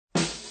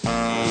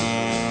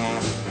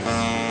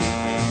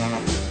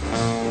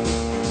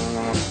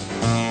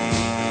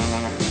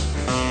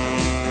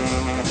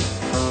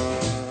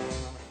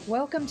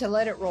Welcome to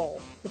Let It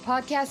Roll, the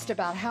podcast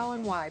about how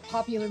and why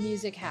popular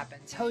music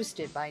happens,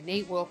 hosted by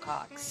Nate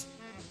Wilcox.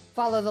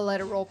 Follow the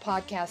Let It Roll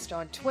podcast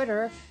on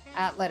Twitter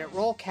at Let It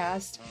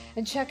Rollcast,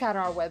 and check out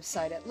our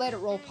website at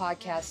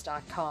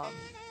letitrollpodcast.com.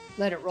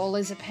 Let It Roll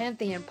is a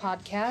Pantheon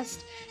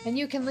podcast, and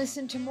you can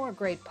listen to more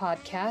great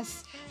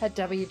podcasts at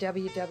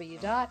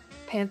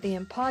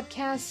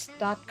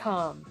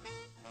www.pantheonpodcasts.com.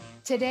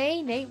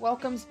 Today, Nate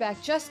welcomes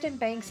back Justin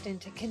Bankston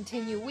to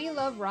continue We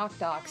Love Rock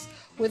Docs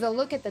with a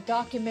look at the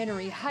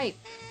documentary Hype,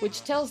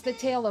 which tells the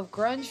tale of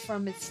grunge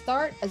from its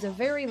start as a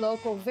very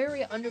local,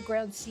 very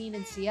underground scene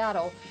in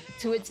Seattle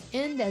to its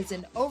end as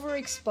an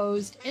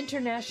overexposed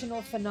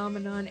international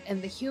phenomenon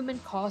and the human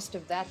cost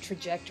of that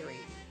trajectory.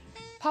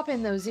 Pop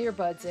in those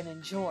earbuds and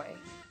enjoy.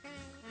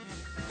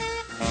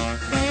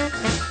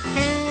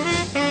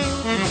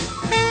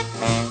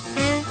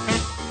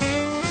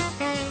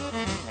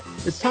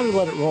 It's time to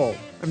let it roll.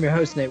 I'm your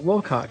host, Nate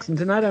Wilcox, and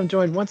tonight I'm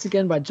joined once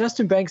again by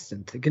Justin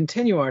Bankston to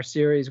continue our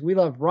series, We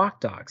Love Rock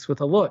Docs,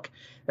 with a look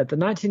at the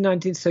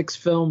 1996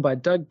 film by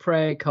Doug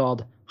Prey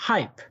called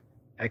Hype!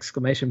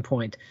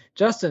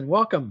 Justin,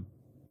 welcome.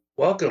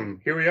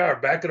 Welcome. Here we are,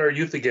 back at our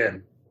youth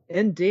again.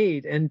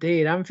 Indeed.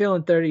 I'm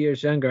feeling 30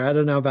 years younger. I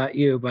don't know about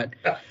you, but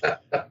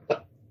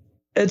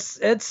it's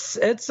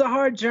a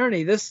hard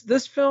journey.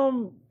 This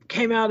film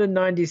came out in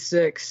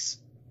 96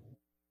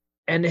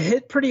 and it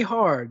hit pretty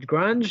hard.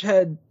 Grunge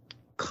had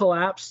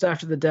collapsed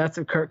after the death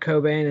of Kurt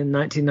Cobain in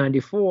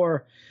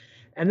 1994,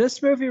 and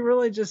this movie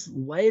really just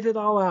laid it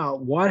all out.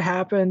 What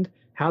happened,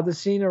 how the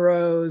scene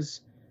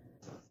arose,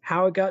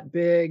 how it got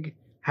big,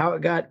 how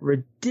it got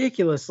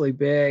ridiculously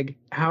big,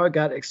 how it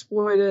got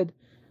exploited,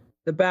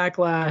 the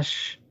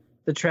backlash,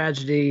 the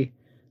tragedy,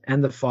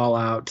 and the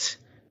fallout.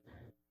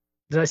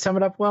 Did I sum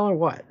it up well or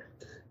what?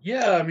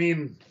 Yeah, I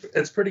mean,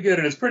 it's pretty good,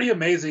 and it's pretty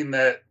amazing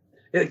that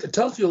it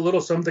tells you a little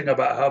something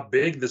about how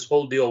big this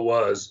whole deal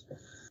was,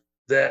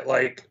 that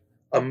like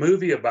a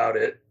movie about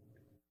it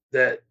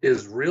that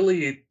is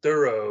really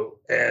thorough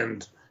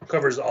and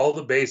covers all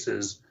the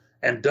bases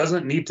and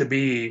doesn't need to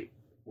be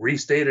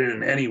restated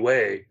in any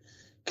way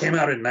came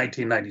out in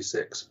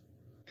 1996.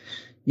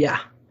 Yeah,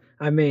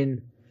 I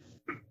mean,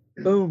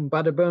 boom,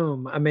 bada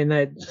boom. I mean,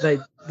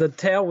 the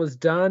tale was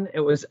done.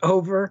 It was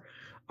over.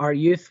 Our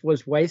youth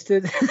was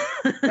wasted.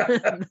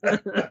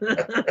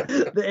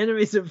 The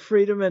enemies of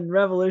freedom and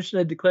revolution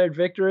had declared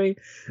victory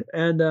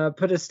and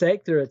put a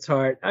stake through its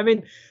heart. I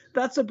mean,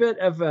 that's a bit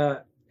of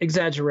a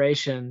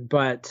exaggeration,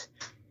 but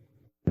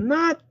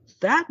not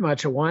that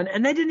much of one.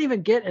 And they didn't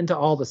even get into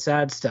all the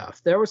sad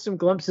stuff. There were some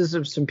glimpses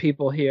of some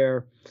people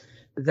here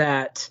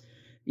that,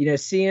 you know,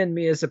 seeing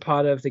Mia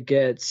Zapata of the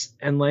Gits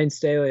and Lane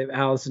Staley of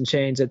Alice in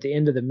Chains at the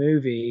end of the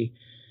movie,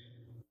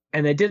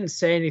 and they didn't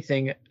say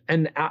anything.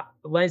 And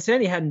Lane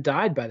Staley hadn't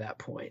died by that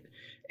point.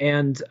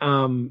 And,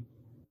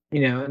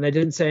 you know, and they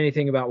didn't say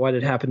anything about what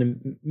had happened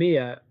to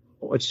Mia,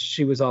 which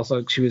she was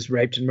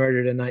raped and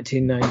murdered in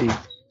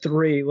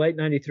 1993, late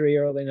 93,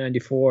 early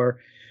 94.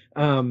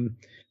 But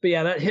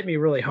yeah, that hit me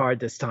really hard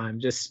this time.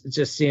 Just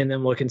seeing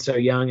them looking so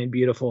young and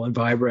beautiful and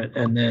vibrant,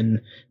 and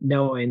then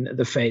knowing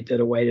the fate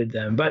that awaited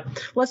them. But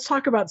let's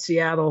talk about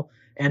Seattle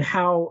and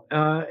how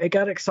it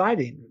got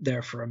exciting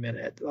there for a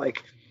minute.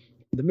 Like,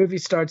 the movie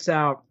starts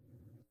out,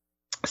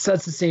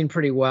 sets the scene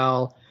pretty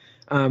well,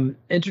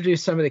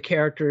 introduce some of the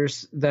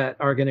characters that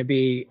are going to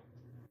be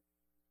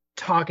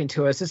talking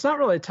to us. It's not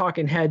really a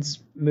talking heads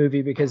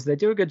movie because they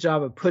do a good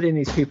job of putting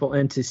these people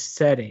into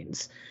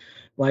settings.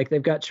 Like,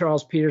 they've got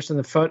Charles Peterson,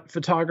 the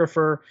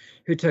photographer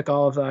who took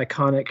all of the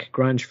iconic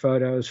grunge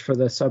photos for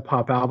the Sub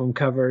Pop album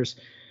covers.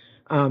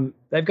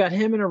 They've got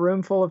him in a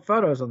room full of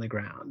photos on the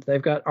ground.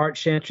 They've got Art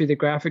Chantry, the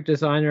graphic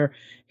designer.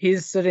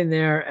 He's sitting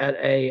there at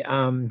a,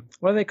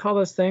 what do they call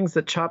those things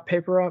that chop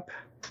paper up?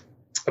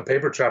 A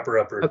paper chopper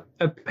upper.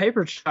 A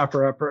paper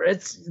chopper upper.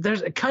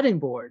 There's a cutting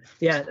board.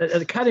 Yeah,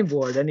 a cutting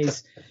board. And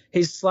he's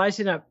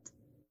slicing up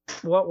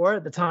what were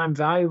at the time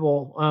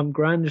valuable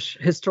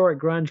historic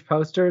grunge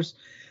posters,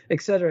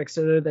 et cetera, et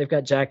cetera. They've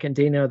got Jack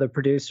Endino, the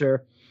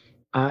producer,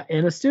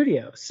 in a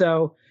studio.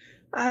 So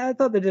I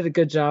thought they did a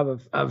good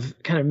job of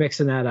kind of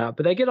mixing that up.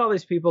 But they get all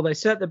these people, they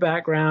set the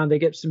background, they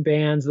get some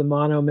bands, the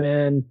Mono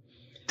Men,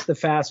 the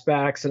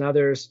Fastbacks, and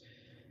others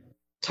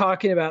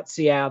talking about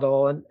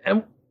Seattle. And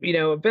you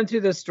know, I've been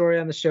through this story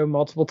on the show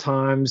multiple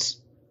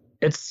times.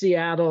 It's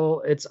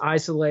Seattle, it's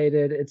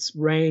isolated, it's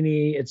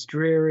rainy, it's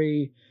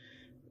dreary,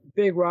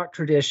 big rock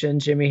tradition,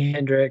 Jimi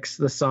Hendrix,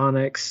 the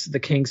Sonics, the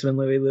Kingsmen,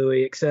 Louie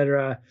Louie,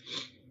 etc.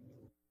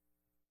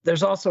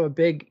 There's also a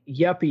big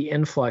yuppie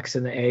influx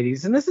in the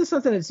 80s. And this is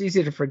something that's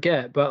easy to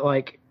forget. But,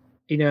 like,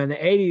 you know, in the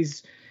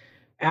 80s,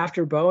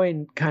 after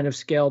Boeing kind of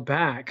scaled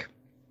back,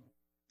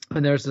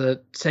 and there's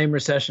the same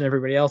recession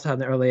everybody else had in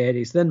the early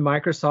 80s, then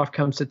Microsoft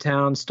comes to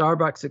town,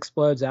 Starbucks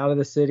explodes out of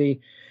the city,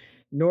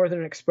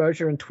 Northern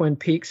Exposure and Twin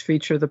Peaks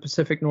feature the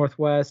Pacific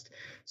Northwest.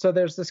 So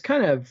there's this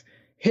kind of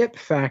hip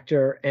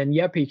factor and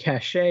yuppie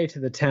cachet to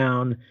the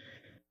town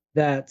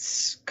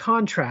that's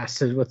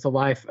contrasted with the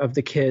life of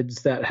the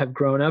kids that have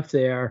grown up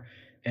there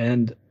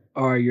and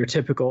are your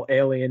typical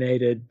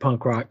alienated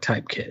punk rock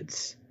type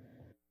kids.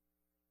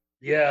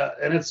 Yeah,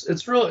 and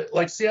it's really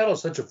like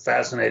Seattle's such a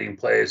fascinating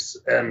place,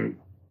 and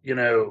you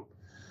know,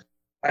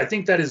 I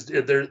think that is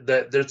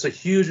that there's a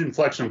huge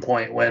inflection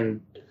point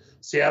when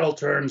Seattle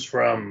turns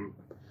from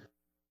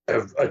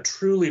a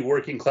truly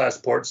working class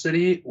port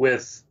city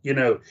with, you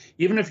know,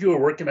 even if you were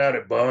working out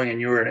at Boeing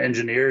and you were an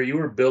engineer, you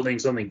were building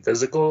something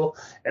physical,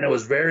 and it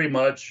was very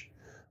much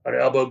an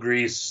elbow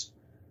grease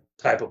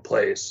type of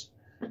place.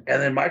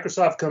 And then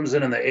Microsoft comes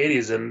in the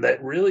 80s, and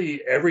that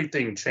really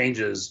everything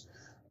changes,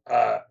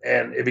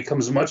 and it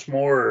becomes much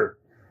more,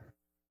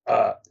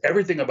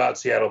 everything about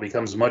Seattle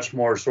becomes much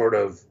more sort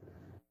of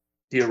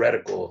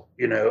theoretical,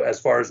 you know,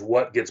 as far as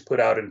what gets put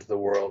out into the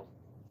world.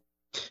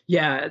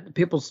 Yeah,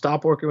 people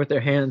stop working with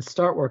their hands,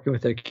 start working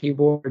with their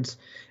keyboards,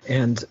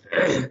 and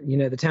you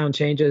know, the town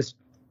changes.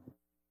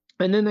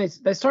 And then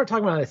they start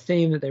talking about a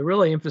theme that they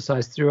really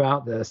emphasize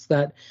throughout this,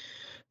 that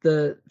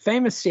the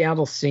famous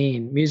Seattle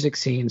scene, music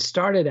scene,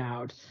 started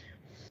out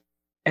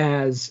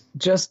as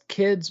just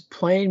kids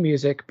playing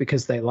music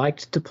because they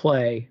liked to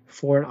play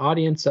for an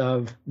audience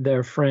of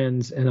their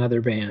friends and other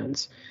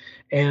bands.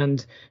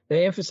 And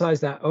they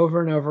emphasize that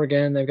over and over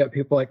again. They've got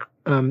people like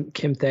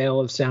Kim Thale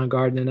of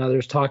Soundgarden and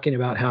others talking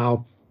about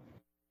how,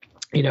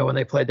 you know, when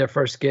they played their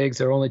first gigs,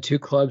 there were only 2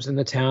 clubs in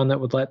the town that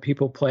would let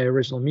people play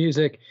original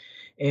music.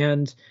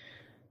 And,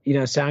 you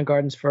know,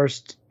 Soundgarden's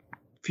first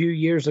few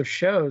years of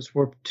shows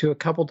were to a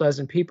couple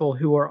dozen people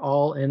who were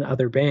all in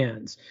other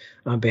bands,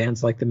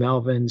 bands like the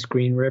Melvins,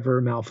 Green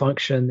River,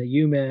 Malfunction, the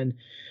U-Men.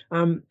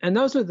 And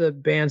those are the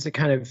bands that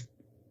kind of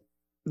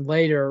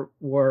later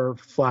were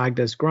flagged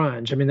as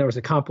grunge. I mean, there was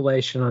a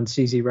compilation on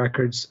CZ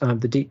Records,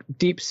 the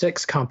Deep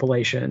Six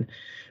compilation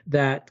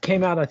that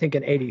came out, I think,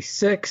 in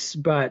 '86,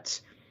 but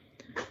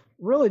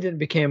really didn't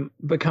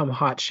become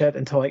hot shit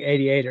until like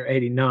 '88 or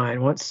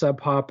 '89. Once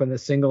Sub Pop and the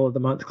Single of the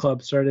Month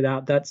Club started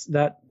out,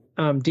 that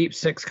Deep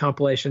Six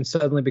compilation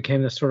suddenly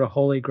became this sort of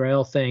holy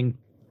grail thing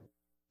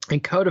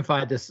and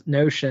codified this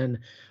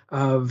notion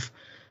of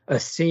a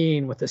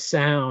scene with a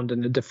sound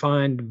and a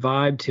defined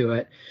vibe to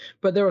it.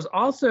 But there was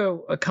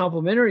also a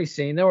complementary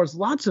scene. There was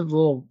lots of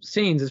little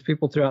scenes as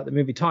people throughout the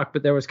movie talk,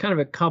 but there was kind of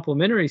a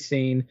complementary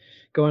scene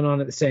going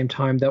on at the same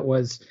time that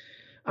was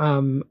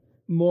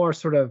more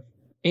sort of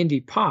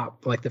indie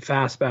pop, like the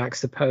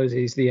Fastbacks, the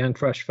Posies, the Young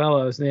Fresh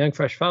Fellows. And the Young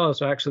Fresh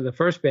Fellows are actually the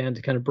first band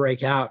to kind of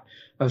break out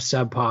of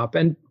Sub Pop.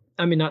 And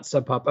I mean, not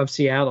Sub Pop, of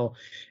Seattle.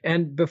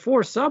 And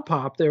before Sub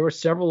Pop, there were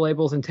several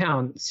labels in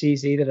town.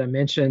 CZ that I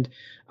mentioned.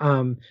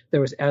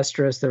 There was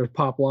Estrus, there was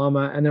Pop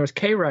Llama, and there was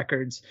K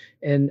Records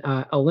in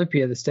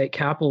Olympia, the state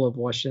capital of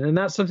Washington. And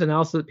that's something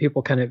else that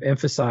people kind of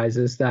emphasize,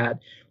 is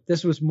that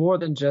this was more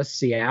than just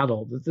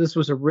Seattle. That this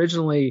was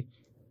originally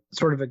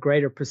sort of a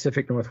greater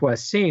Pacific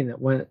Northwest scene that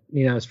went,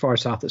 you know, as far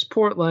south as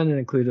Portland and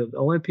included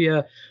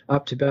Olympia,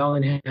 up to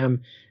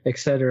Bellingham, et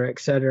cetera, et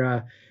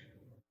cetera.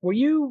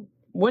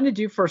 When did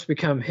you first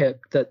become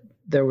hip that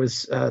there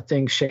was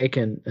things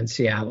shaking in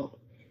Seattle?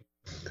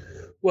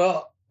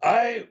 Well,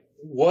 I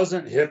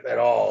wasn't hip at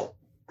all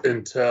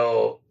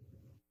until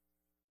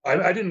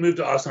I didn't move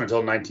to Austin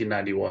until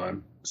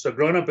 1991. So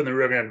growing up in the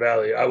Rio Grande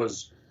Valley, I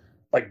was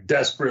like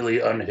desperately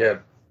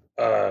unhip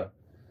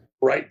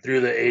right through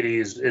the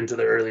 80s into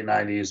the early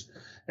 90s.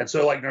 And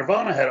so like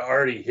Nirvana had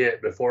already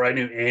hit before I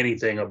knew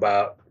anything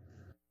about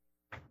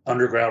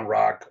underground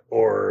rock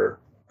or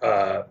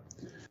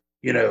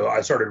you know, I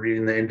started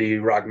reading the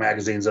indie rock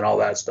magazines and all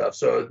that stuff.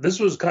 So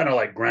this was kind of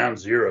like ground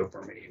zero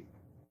for me.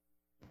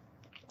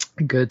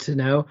 Good to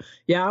know.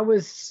 Yeah, I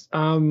was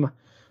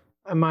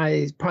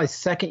my probably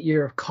second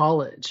year of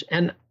college.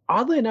 And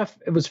oddly enough,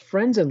 it was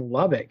friends in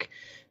Lubbock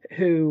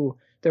who,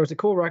 there was a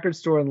cool record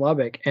store in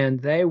Lubbock, and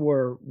they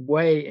were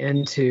way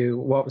into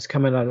what was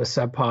coming out of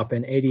Sub Pop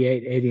in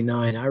 '88,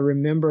 '89. I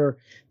remember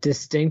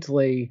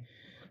distinctly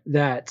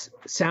that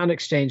Sound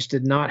Exchange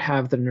did not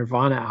have the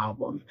Nirvana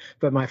album,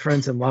 but my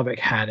friends in Lubbock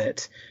had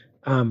it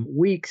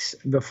weeks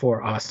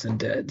before Austin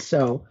did.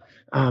 So,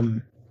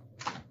 and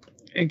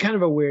kind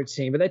of a weird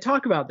scene, but they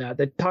talk about that.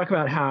 They talk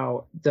about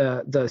how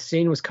the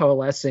scene was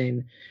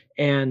coalescing,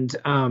 and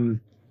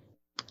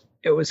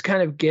it was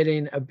kind of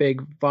getting a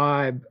big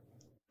vibe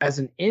as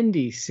an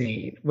indie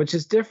scene, which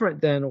is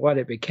different than what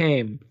it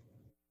became.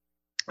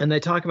 And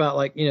they talk about,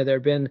 like, you know, there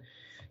have been,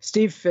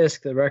 Steve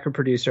Fisk, the record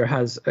producer,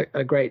 has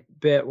a great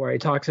bit where he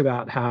talks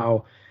about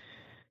how,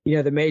 you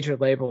know, the major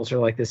labels are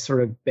like this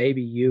sort of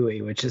Baby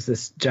Huey, which is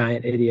this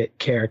giant idiot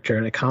character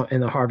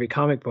in the Harvey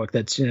comic book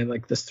that's, you know,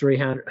 like this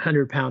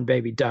 300-pound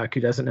baby duck who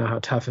doesn't know how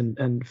tough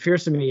and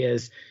fearsome he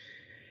is.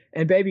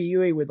 And Baby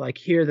Huey would like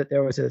hear that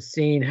there was a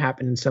scene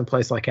happening in some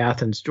place like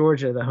Athens,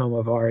 Georgia, the home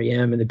of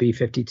REM and the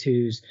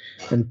B-52s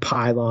and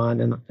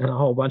Pylon and a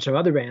whole bunch of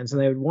other bands.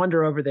 And they would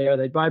wander over there.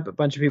 They'd buy a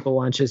bunch of people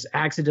lunches,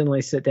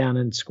 accidentally sit down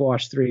and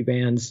squash 3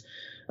 bands'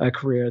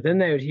 career. Then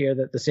they would hear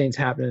that the scene's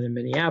happening in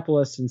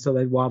Minneapolis. And so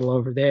they'd waddle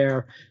over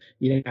there,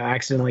 you know,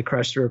 accidentally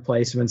crush the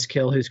replacements,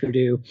 kill Who's Gonna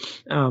Do,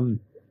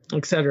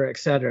 et cetera, et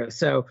cetera.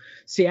 So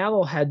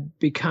Seattle had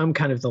become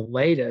kind of the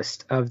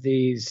latest of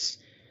these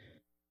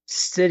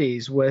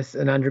cities with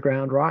an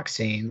underground rock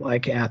scene,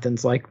 like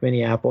Athens, like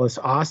Minneapolis.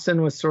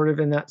 Austin was sort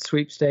of in that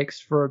sweepstakes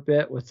for a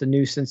bit with the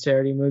New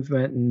Sincerity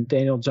movement and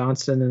Daniel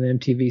Johnston and the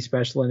MTV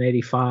special in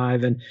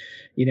 '85. And,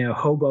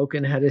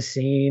 Hoboken had a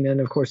scene.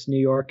 And of course, New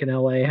York and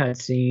LA had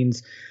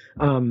scenes.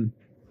 And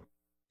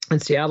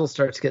Seattle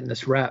starts getting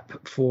this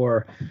rep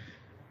for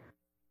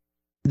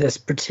this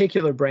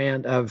particular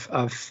brand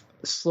of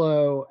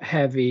slow,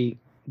 heavy,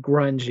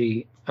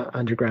 grungy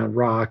underground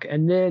rock.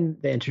 And then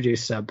they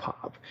introduced Sub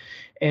Pop.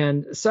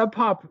 And Sub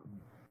Pop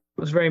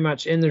was very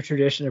much in the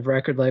tradition of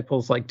record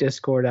labels like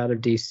Dischord out of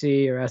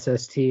DC or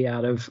SST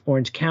out of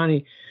Orange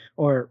County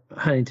or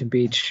Huntington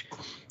Beach.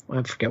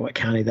 I forget what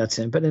county that's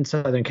in, but in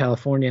Southern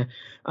California.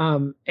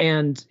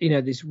 And,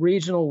 these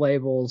regional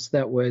labels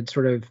that would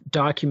sort of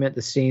document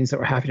the scenes that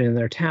were happening in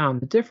their town.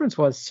 The difference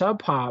was Sub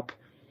Pop,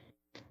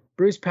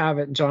 Bruce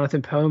Pavitt and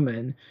Jonathan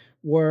Poman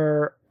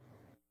were,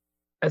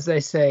 as they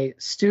say,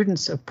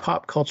 students of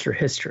pop culture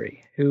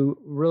history who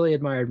really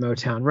admired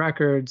Motown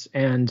Records,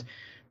 and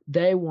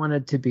they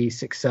wanted to be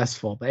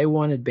successful. They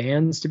wanted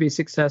bands to be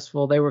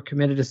successful. They were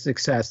committed to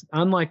success.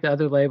 Unlike the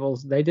other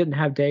labels, they didn't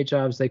have day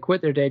jobs. They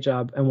quit their day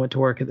job and went to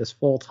work at this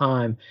full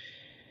time.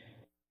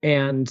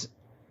 And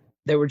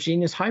they were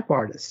genius hype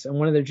artists. And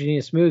one of their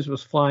genius moves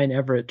was flying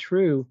Everett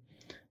True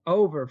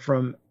over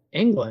from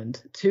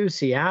England to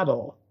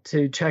Seattle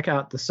to check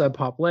out the Sub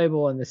Pop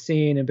label and the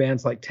scene and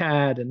bands like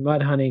Tad and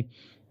Mudhoney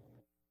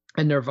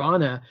and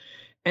Nirvana,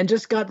 and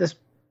just got this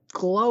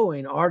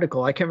glowing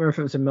article. I can't remember if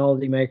it was a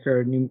Melody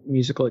Maker or New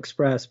Musical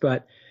Express,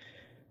 but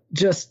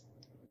just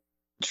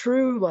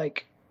True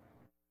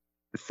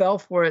fell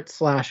for it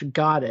 /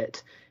 got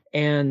it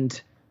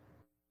and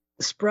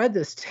spread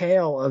this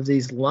tale of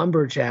these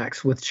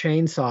lumberjacks with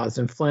chainsaws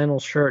and flannel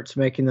shirts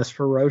making this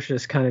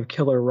ferocious kind of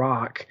killer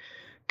rock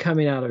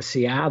coming out of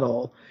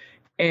Seattle.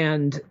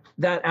 And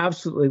that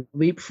absolutely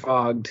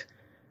leapfrogged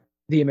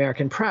the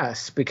American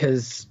press,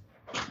 because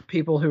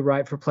people who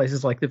write for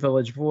places like the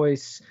Village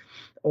Voice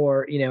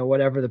or,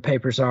 whatever the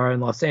papers are in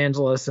Los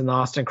Angeles and the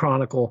Austin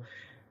Chronicle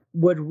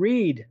would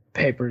read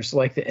papers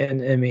like the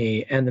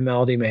NME and the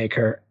Melody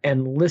Maker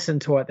and listen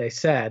to what they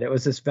said. It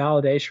was this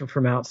validation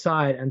from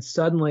outside, and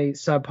suddenly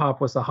Sub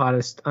Pop was the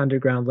hottest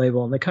underground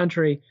label in the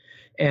country,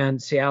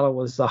 and Seattle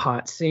was the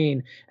hot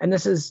scene. And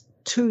this is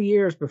 2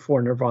 years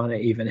before Nirvana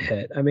even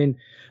hit. I mean,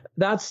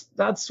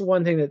 that's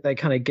one thing that they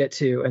kind of get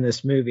to in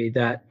this movie,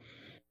 that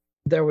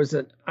there was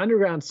an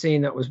underground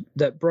scene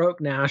that broke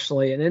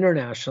nationally and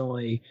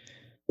internationally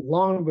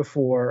long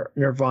before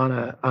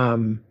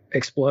Nirvana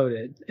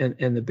exploded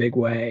in the big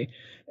way.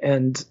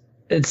 And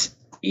it's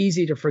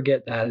easy to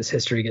forget that as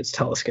history gets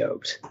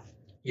telescoped.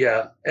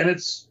 Yeah. And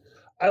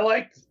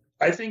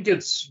I think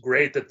it's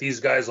great that these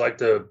guys like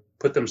to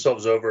put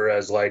themselves over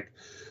as like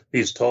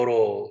these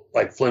total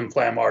like flim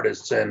flam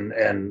artists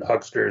and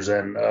hucksters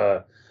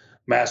and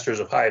masters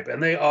of hype.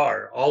 And they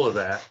are all of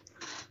that,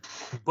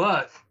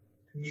 but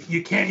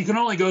you can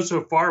only go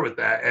so far with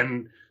that.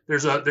 And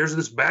there's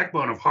this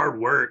backbone of hard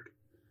work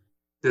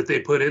that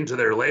they put into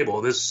their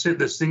label. This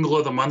single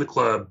of the month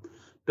club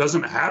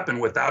doesn't happen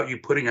without you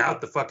putting out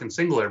the fucking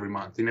single every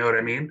month. You know what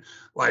I mean?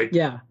 Like,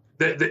 yeah,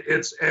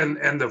 it's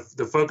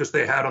the focus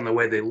they had on the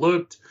way they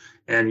looked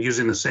and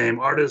using the same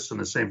artists and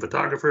the same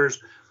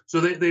photographers. So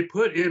they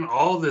put in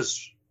all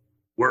this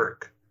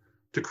work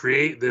to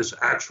create this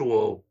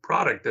actual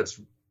product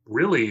that's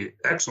really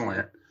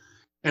excellent.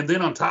 And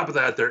then on top of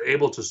that, they're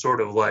able to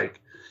sort of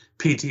like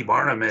P.T.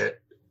 Barnum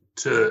it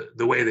to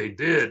the way they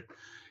did.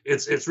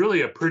 It's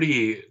really a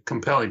pretty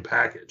compelling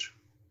package.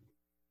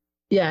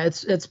 Yeah,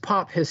 it's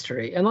pop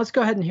history. And let's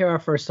go ahead and hear our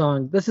first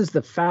song. This is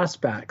the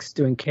Fastbacks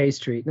doing K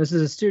Street. This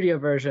is a studio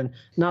version,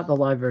 not the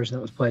live version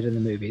that was played in the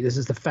movie. This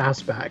is the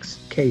Fastbacks,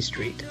 K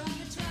Street.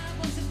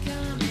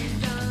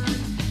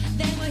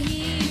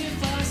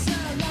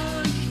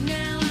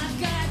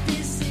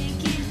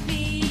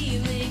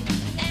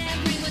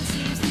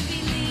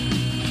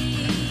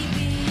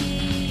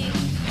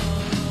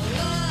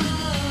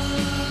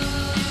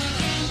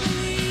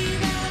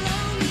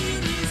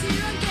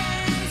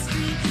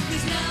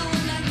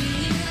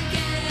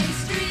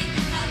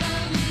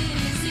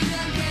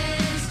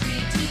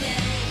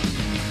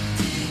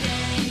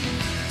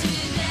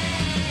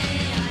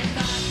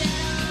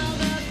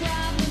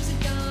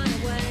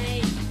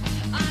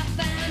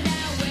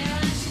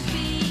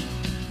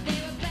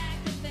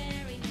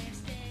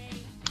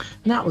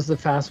 And that was the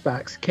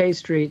Fastbacks, K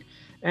Street.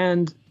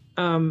 And,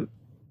 the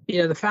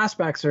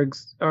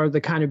Fastbacks are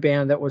the kind of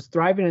band that was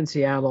thriving in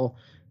Seattle,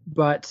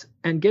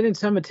 and getting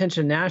some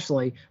attention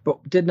nationally,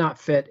 but did not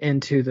fit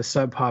into the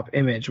Sub Pop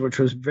image, which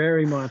was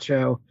very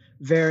macho,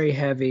 very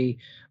heavy,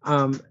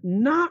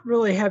 not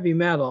really heavy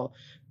metal,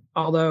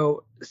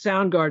 although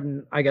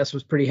Soundgarden, I guess,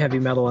 was pretty heavy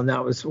metal, and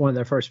that was one of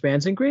their first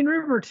bands. And Green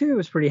River, too,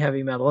 was pretty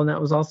heavy metal, and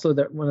that was also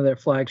one of their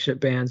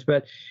flagship bands.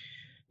 But,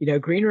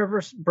 Green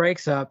River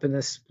breaks up in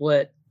this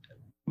split.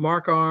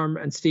 Mark Arm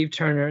and Steve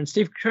Turner. And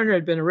Steve Turner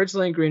had been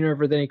originally in Green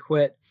River, then he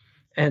quit.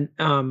 And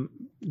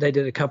they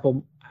did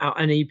an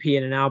EP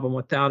and an album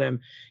without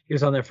him. He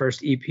was on their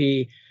first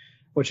EP.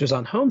 which was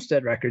on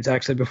Homestead Records,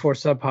 actually, before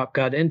Sub Pop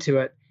got into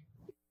it.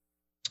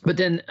 But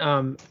then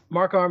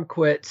Mark Arm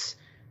quits.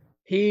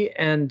 He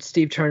and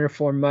Steve Turner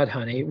formed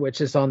Mudhoney,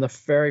 which is on the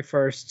very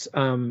first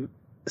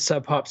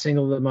Sub Pop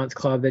Single of the Month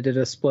Club. They did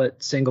a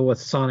split single with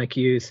Sonic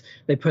Youth.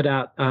 They put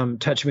out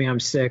Touch Me, I'm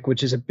Sick,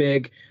 which is a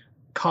big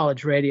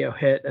college radio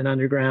hit, an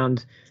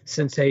underground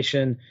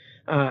sensation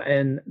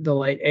in the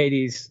late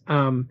 80s.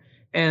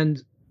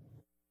 And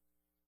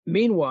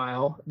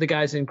meanwhile, the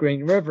guys in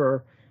Green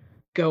River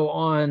go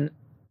on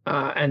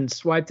and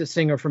swipe the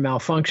singer for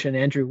Malfunction,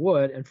 Andrew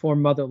Wood, and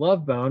form Mother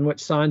Love Bone,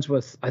 which signs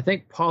with, I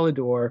think,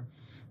 Polydor,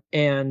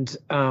 and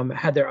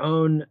had their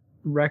own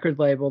record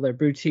label, their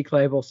boutique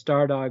label,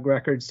 Stardog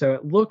Records. So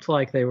it looked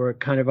like they were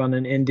kind of on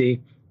an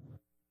indie.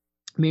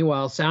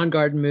 Meanwhile,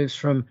 Soundgarden moves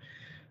from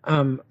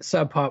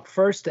Sub Pop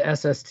first to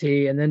SST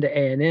and then to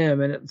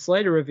A&M, and it's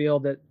later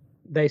revealed that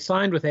they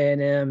signed with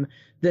A&M,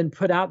 then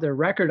put out their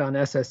record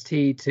on SST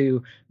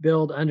to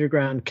build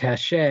underground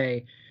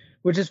cachet,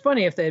 which is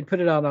funny. If they had put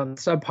it out on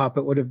Sub Pop,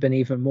 it would have been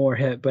even more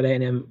hip, but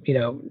A&M,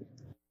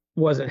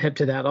 wasn't hip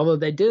to that, although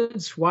they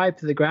did swipe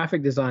the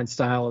graphic design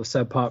style of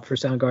Sub Pop for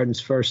Soundgarden's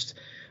first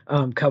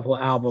couple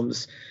of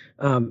albums.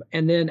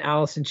 And then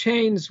Alice in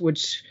Chains,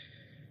 which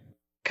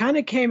kind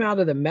of came out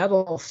of the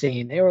metal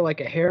scene. They were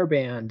like a hair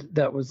band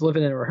that was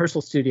living in a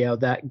rehearsal studio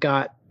that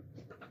got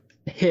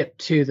hip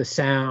to the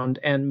sound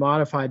and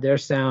modified their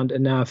sound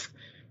enough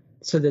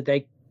so that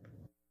they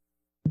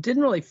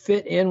didn't really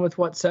fit in with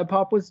what Sub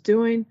Pop was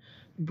doing.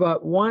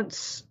 But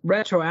once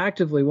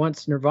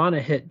Nirvana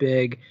hit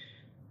big,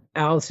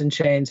 Alice in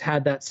Chains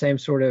had that same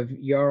sort of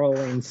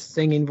yarling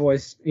singing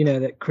voice,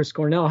 that Chris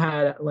Cornell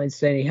had. Lane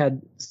Stanley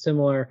had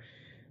similar.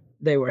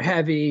 They were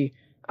heavy,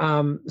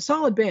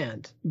 solid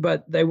band,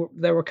 but they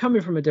were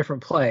coming from a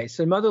different place.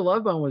 And Mother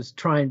Love Bone was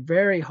trying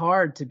very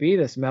hard to be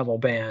this metal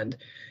band.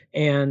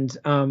 And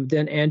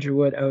then Andrew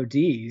Wood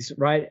ODs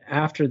right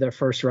after their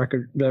first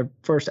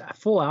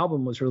full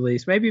album was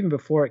released, maybe even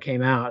before it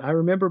came out. I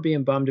remember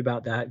being bummed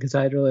about that because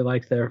I had really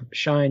liked their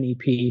Shine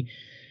EP.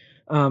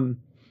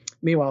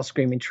 Meanwhile,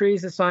 Screaming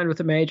Trees is signed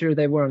with a major.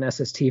 They were on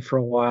SST for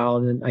a while,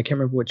 and then I can't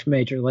remember which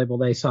major label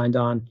they signed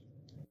on.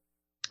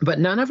 But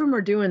none of them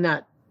are doing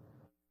that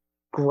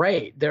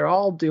great. They're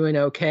all doing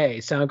okay.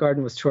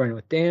 Soundgarden was touring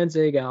with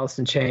Danzig. Alice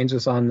in Chains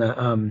was on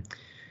the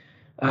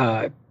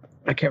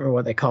I can't remember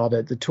what they called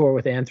it, the tour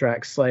with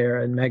Anthrax, Slayer,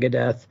 and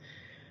Megadeth.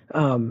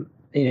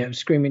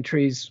 Screaming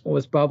Trees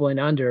was bubbling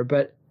under,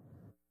 but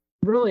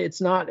really it's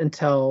not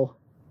until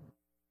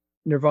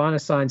Nirvana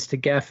signs to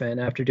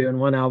Geffen after doing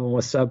one album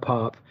with Sub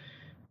Pop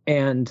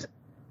and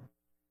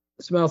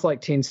Smells Like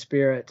Teen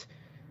Spirit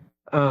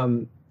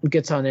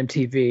gets on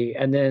MTV,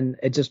 and then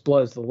it just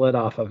blows the lid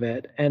off of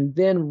it. And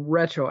then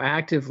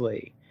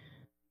retroactively,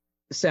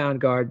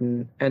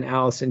 Soundgarden and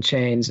Alice in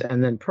Chains,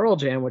 and then Pearl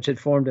Jam, which had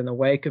formed in the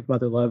wake of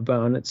Mother Love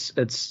Bone. It's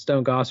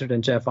Stone Gossard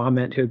and Jeff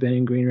Ament who had been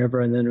in Green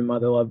River, and then in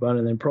Mother Love Bone,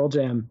 and then Pearl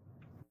Jam,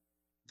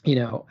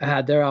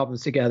 had their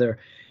albums together,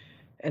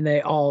 and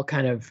they all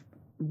kind of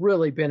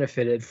really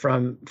benefited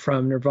from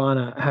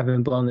Nirvana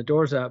having blown the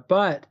doors up.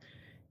 But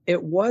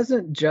it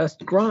wasn't just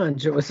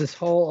grunge. It was this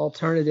whole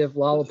alternative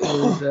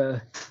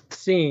Lollapalooza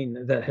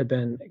scene that had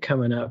been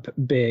coming up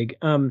big.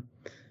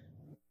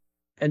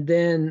 And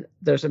then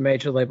there's a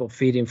major label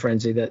feeding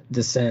frenzy that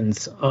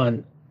descends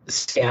on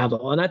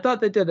Seattle. And I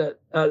thought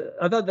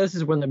I thought this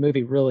is when the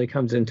movie really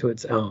comes into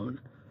its own.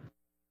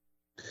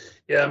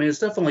 Yeah, I mean, it's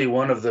definitely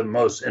one of the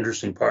most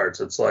interesting parts.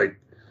 It's like,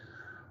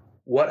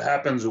 what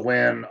happens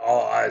when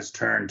all eyes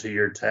turn to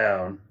your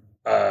town?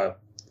 And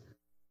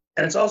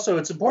it's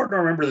important to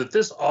remember that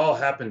this all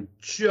happened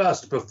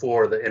just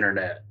before the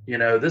internet.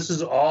 This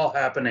is all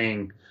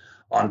happening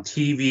on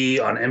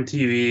TV, on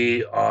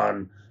MTV,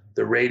 on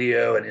the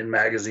radio, and in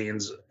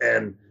magazines.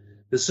 And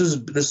this is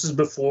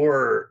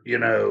before,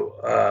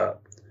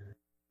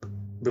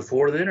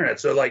 before the internet.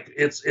 So like,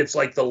 it's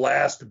like the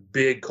last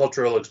big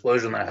cultural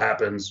explosion that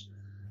happens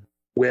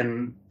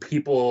when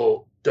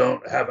people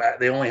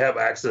they only have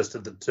access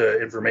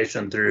to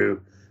information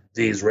through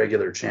these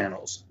regular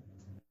channels.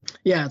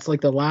 Yeah, it's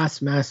like the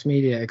last mass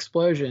media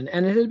explosion,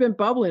 and it had been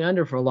bubbling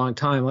under for a long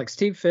time. Like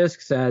Steve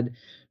Fisk said,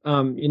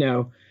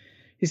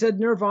 he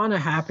said Nirvana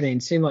happening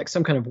seemed like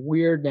some kind of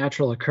weird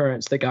natural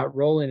occurrence that got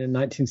rolling in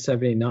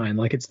 1979.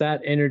 Like it's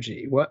that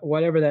energy,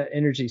 whatever that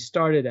energy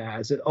started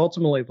as, it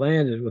ultimately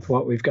landed with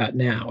what we've got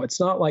now. It's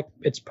not like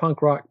it's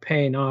punk rock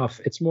paying off.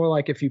 It's more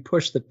like if you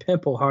push the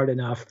pimple hard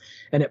enough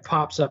and it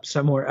pops up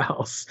somewhere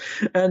else.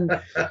 And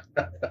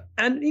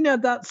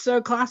that's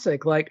so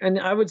classic. Like, and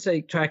I would say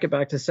track it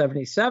back to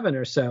 77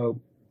 or so.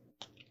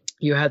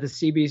 You had the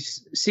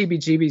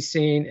CBGB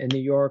scene in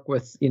New York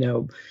with,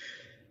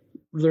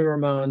 the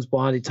Ramones,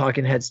 Blondie,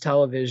 Talking Heads,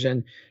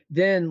 Television.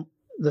 Then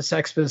the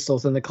Sex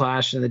Pistols and the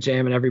Clash and the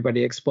Jam and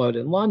everybody explode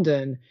in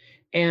London.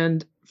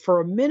 And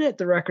for a minute,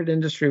 the record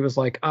industry was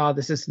like,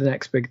 this is the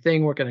next big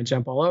thing. We're going to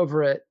jump all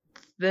over it.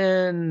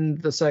 Then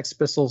the Sex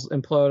Pistols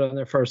implode on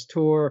their first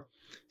tour.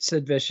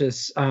 Sid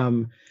Vicious,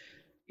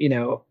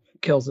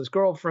 kills his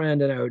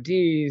girlfriend and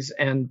ODs,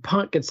 and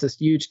Punk gets this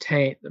huge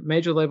taint. The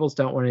major labels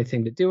don't want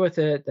anything to do with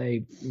it.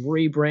 They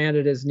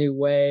rebranded as New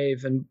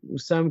Wave, and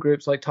some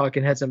groups like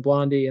Talking Heads and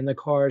Blondie and the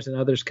Cars and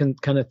others can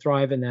kind of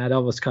thrive in that,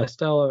 Elvis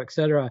Costello,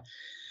 etc.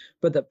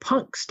 But the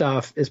punk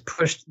stuff is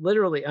pushed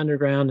literally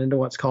underground into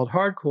what's called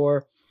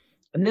hardcore.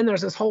 And then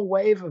there's this whole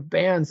wave of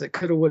bands that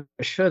coulda, woulda,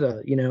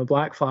 shoulda. You know,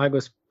 Black Flag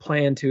was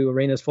playing to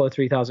arenas full of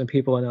 3,000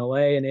 people in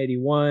LA in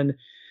 81.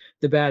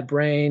 The Bad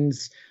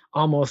Brains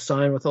almost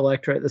signed with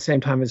Elektra at the same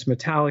time as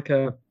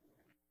Metallica.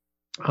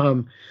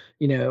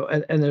 You know,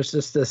 and there's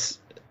just this,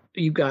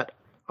 you've got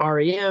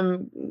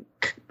REM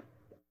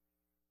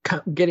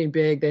getting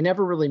big. They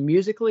never really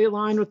musically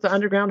aligned with the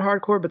underground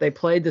hardcore, but they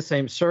played the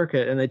same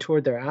circuit and they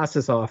toured their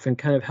asses off and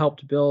kind of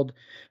helped build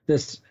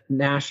this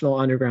national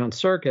underground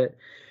circuit.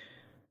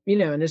 You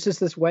know, and it's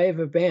just this wave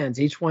of bands,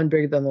 each one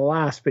bigger than the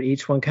last, but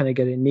each one kind of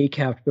getting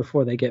kneecapped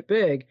before they get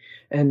big.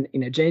 And, you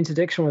know, Jane's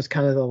Addiction was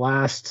kind of the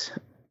last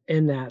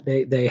in that.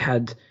 They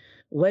had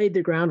laid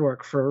the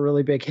groundwork for a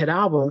really big hit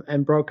album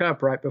and broke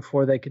up right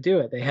before they could do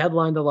it. They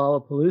headlined the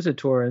Lollapalooza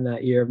tour in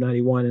that year of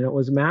 91, and it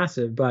was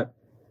massive, but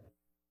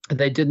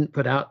they didn't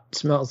put out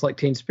Smells Like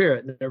Teen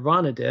Spirit.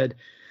 Nirvana did.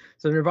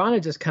 So Nirvana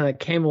just kind of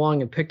came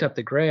along and picked up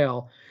the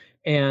Grail,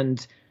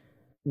 and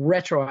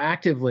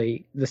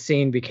retroactively the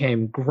scene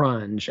became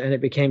grunge, and it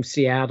became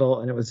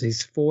Seattle, and it was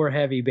these 4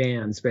 heavy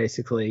bands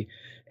basically.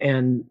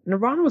 And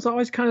Nirvana was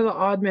always kind of the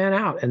odd man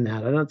out in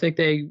that. I don't think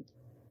they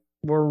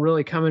were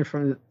really coming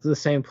from the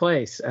same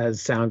place as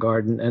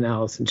Soundgarden and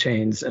Alice in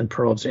Chains and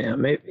Pearl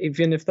Jam,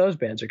 even if those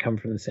bands are coming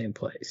from the same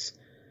place.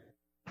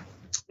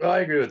 Well, I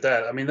agree with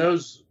that. I mean,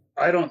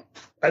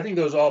 I think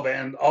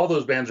all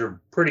those bands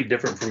are pretty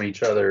different from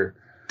each other.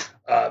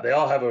 They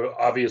all have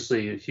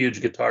obviously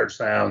huge guitar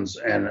sounds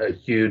and a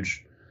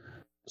huge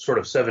sort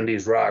of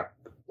 70s rock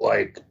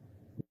like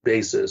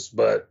basis,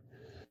 but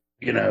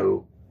you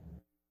know,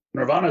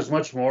 Nirvana is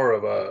much more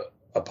of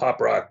a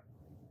pop rock,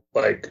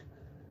 like,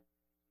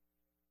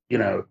 you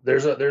know,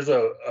 there's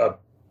a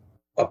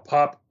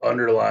pop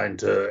underline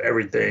to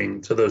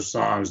everything, to those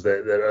songs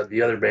that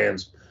the other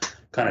bands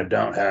kind of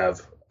don't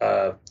have.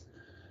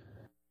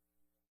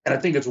 And I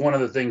think it's one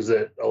of the things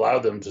that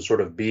allowed them to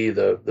sort of be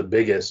the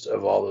biggest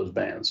of all those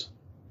bands.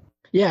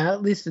 Yeah,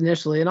 at least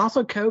initially. And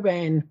also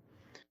Cobain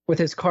with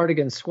his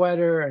cardigan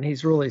sweater, and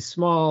he's really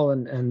small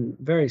and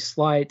very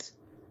slight,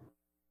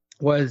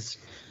 was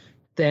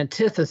the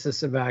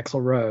antithesis of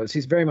Axl Rose.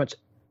 He's very much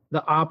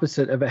the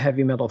opposite of a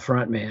heavy metal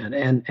frontman,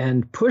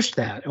 and pushed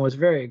that and was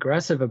very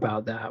aggressive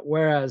about that.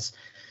 Whereas,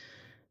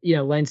 you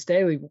know, Lane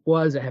Staley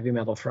was a heavy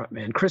metal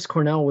frontman. Chris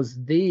Cornell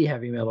was the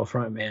heavy metal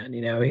frontman,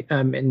 you know.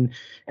 And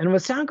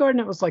with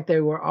Soundgarden, it was like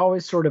they were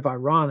always sort of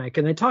ironic,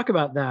 and they talk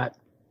about that.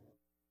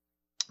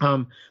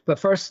 But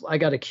first, I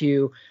got a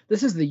cue.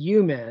 This is the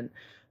U-Men,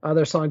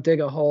 their song "Dig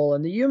a Hole,"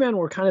 and the U-Men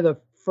were kind of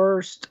the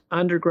first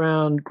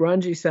underground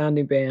grungy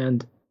sounding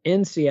band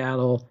in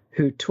Seattle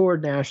who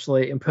toured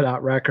nationally and put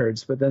out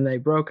records, but then they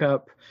broke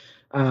up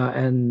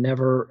and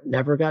never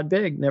got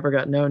big, never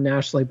got known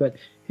nationally. But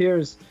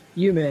here's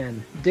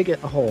U-Men, "Dig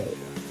It a Hole." Dig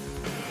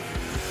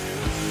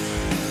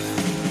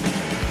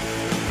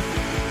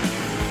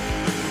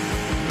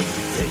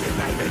it,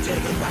 baby, dig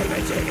it,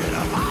 baby, dig it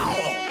a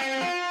hole.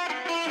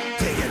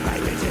 Dig it,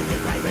 baby, dig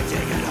it, baby,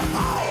 dig it a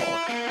hole.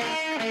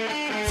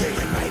 Dig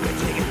it, baby,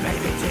 dig it,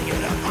 baby, dig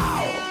it a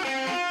hole.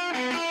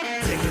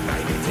 Dig it,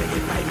 baby, dig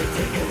it, baby,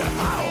 dig it a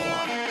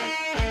hole.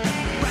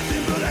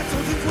 Rapping bullets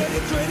when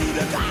it's ready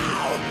to go.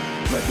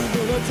 Rapping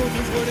bullets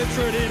when it's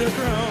ready to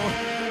go.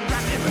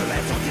 Rapping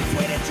bullets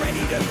when it's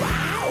ready to go.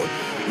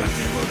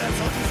 Rapping bullets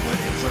when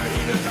it's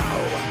ready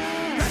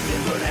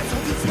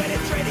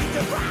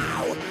to go.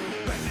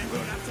 Rapping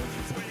bullets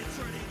when it's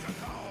ready to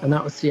go. And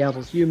that was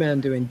Seattle's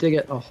U-Men doing "Dig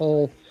It a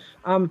Hole."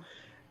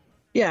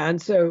 Yeah,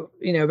 and so,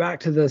 you know,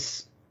 back to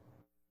this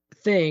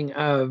thing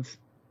of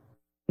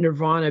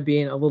Nirvana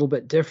being a little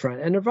bit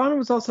different. And Nirvana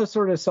was also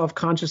sort of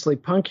self-consciously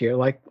punkier.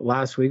 Like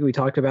last week, we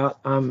talked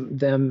about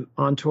them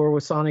on tour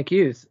with Sonic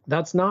Youth.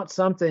 That's not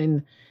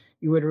something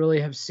you would really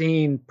have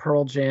seen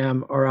Pearl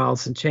Jam or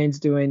Alice in Chains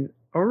doing,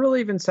 or really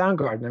even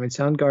Soundgarden. I mean,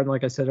 Soundgarden,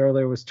 like I said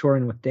earlier, was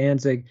touring with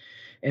Danzig.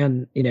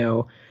 And, you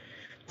know,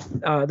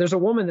 there's a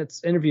woman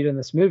that's interviewed in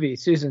this movie,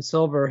 Susan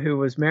Silver, who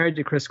was married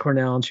to Chris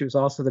Cornell, and she was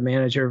also the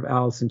manager of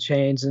Alice in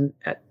Chains, and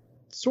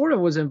sort of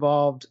was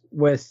involved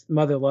with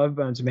Mother Love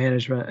Bone's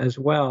management as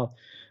well.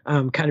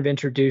 Kind of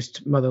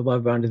introduced Mother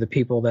Love Bone to the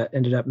people that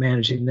ended up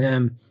managing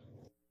them.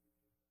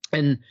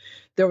 And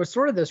there was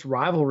sort of this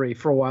rivalry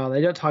for a while.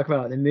 They don't talk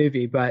about it in the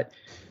movie, but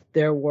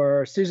there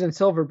were Susan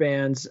Silver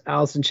bands,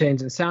 Alice in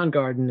Chains and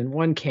Soundgarden in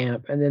one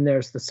camp, and then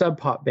there's the Sub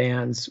Pop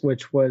bands,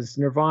 which was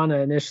Nirvana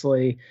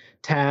initially,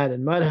 Tad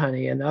and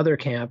Mudhoney in the other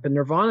camp. And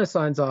Nirvana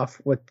signs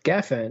off with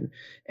Geffen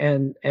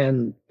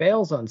and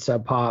bails on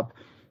Sub Pop.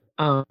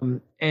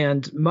 And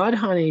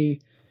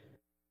Mudhoney,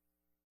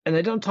 and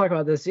they don't talk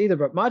about this either,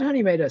 but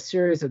Mudhoney made a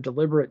series of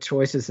deliberate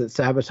choices that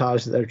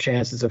sabotaged their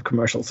chances of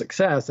commercial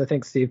success. I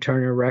think Steve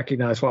Turner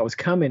recognized what was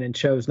coming and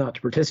chose not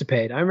to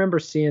participate. I remember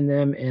seeing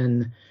them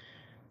in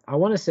I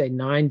want to say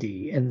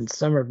 90, in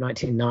summer of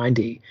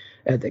 1990,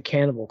 at the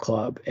Cannibal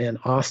Club in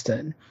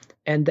Austin,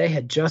 and they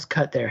had just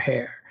cut their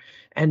hair,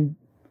 and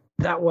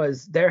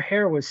their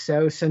hair was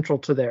so central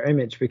to their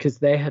image because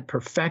they had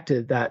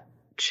perfected that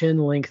chin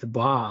length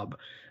bob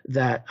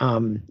that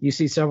you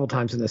see several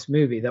times in this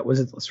movie. That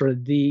was sort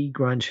of the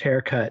grunge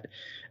haircut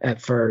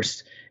at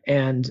first,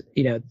 and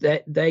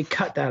they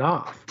cut that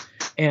off,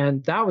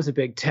 and that was a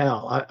big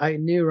tell. I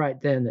knew right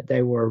then that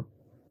they were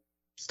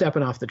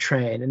stepping off the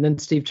train. And then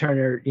Steve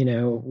Turner,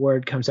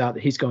 word comes out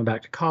that he's going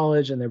back to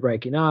college, and they're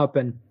breaking up,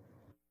 and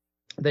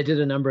they did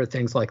a number of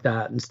things like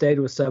that and stayed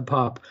with Sub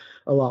Pop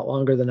a lot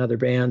longer than other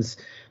bands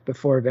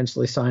before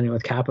eventually signing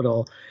with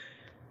Capitol.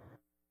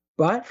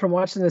 But from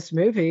watching this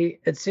movie,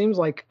 it seems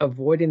like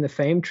avoiding the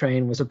fame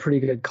train was a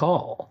pretty good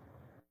call.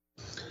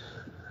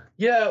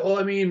 Yeah, well,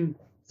 I mean,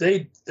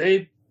 they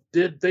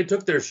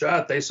took their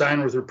shot. They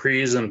signed with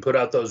Reprise and put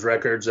out those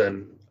records,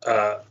 and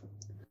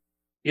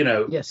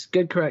Yes,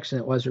 good correction.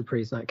 It was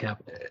Reprise, not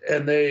Capitol.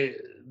 And they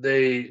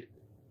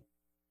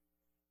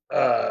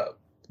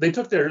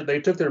took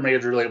their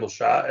major label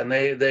shot, and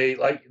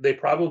they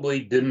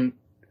probably didn't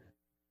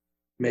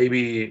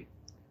maybe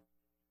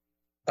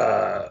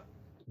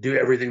do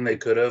everything they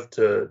could have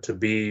to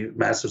be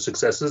massive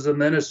successes.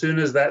 And then as soon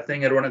as that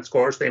thing had run its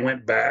course, they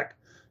went back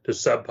to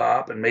Sub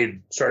Pop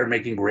and started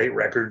making great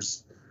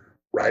records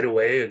right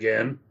away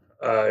again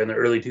in the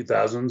early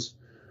 2000s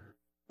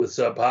with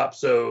Sub Pop.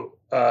 So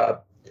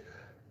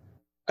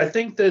I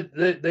think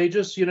that they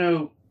just,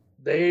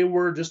 they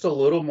were just a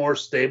little more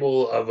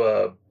stable of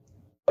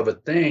a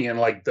thing, and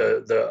like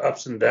the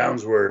ups and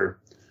downs they were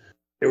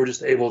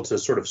just able to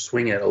sort of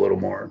swing it a little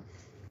more.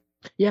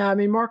 Yeah, I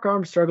mean, Mark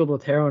Arm struggled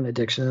with heroin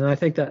addiction, and I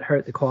think that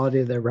hurt the quality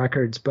of their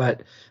records,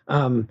 but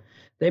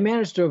they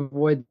managed to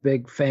avoid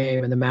big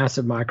fame and the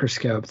massive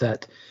microscope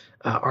that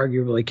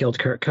arguably killed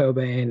Kurt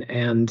Cobain,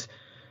 and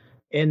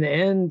in the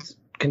end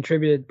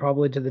contributed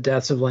probably to the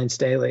deaths of Lane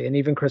Staley and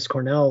even Chris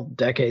Cornell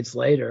decades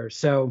later.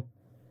 So,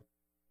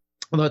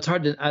 although it's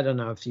hard to, I don't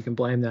know if you can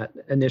blame that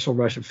initial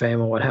rush of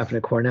fame on what happened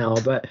to Cornell,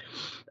 but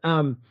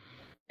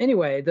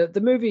anyway,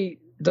 the movie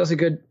does a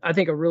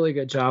really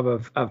good job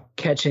of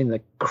catching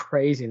the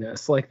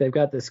craziness. Like, they've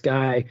got this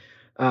guy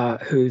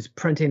who's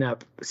printing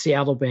up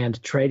Seattle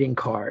band trading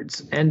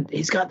cards, and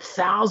he's got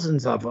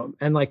thousands of them.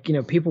 And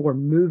people were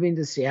moving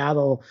to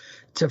Seattle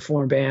to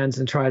form bands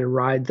and try to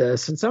ride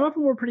this. And some of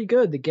them were pretty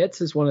good. The Gits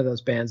is one of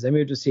those bands. They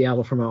moved to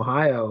Seattle from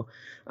Ohio,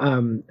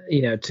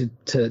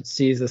 to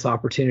seize this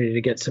opportunity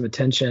to get some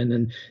attention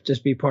and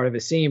just be part of a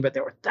scene. But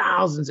there were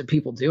thousands of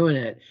people doing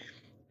it,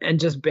 and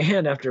just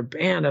band after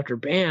band after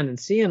band, and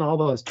seeing all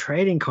those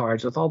trading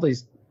cards with all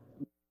these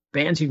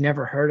bands you've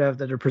never heard of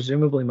that are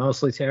presumably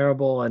mostly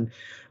terrible. And,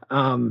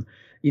 and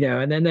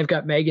then they've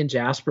got Megan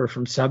Jasper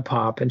from Sub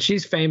Pop, and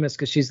she's famous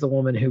because she's the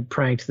woman who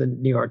pranked the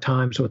New York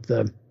Times with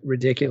the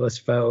ridiculous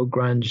faux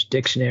grunge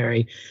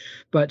dictionary.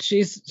 But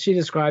she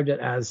described it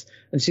as,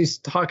 and she's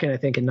talking, I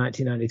think, in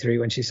 1993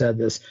 when she said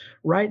this: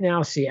 right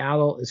now,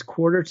 Seattle is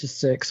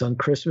 5:45 on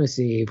Christmas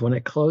Eve when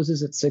it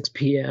closes at 6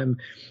 p.m.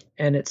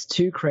 and it's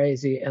too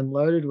crazy and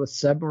loaded with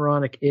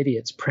submoronic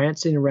idiots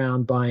prancing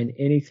around buying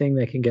anything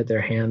they can get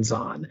their hands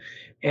on.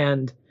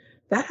 And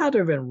that had to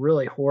have been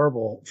really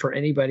horrible for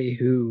anybody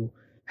who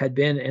had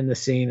been in the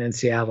scene in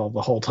Seattle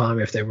the whole time,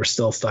 if they were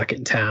still stuck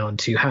in town,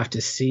 to have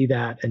to see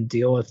that and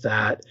deal with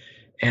that.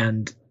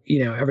 And,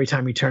 every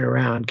time you turn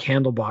around,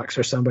 Candlebox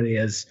or somebody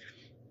is,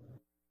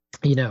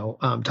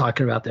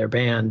 talking about their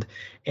band.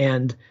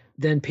 And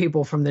then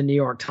people from the New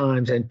York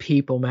Times and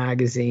People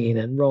magazine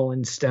and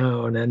Rolling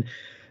Stone and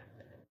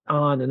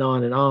on and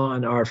on and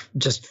on are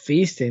just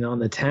feasting on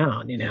the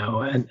town,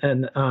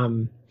 and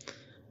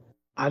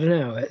I don't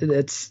know.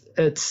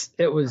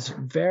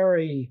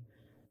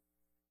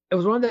 It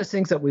was one of those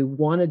things that we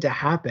wanted to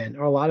happen,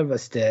 or a lot of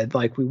us did.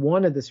 Like, we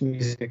wanted this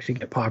music to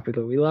get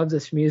popular. We loved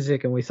this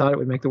music, and we thought it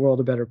would make the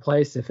world a better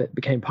place if it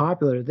became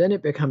popular. Then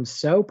it becomes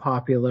so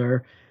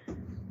popular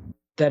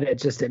that it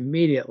just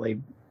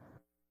immediately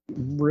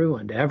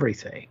ruined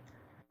everything.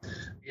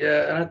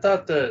 Yeah, and I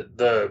thought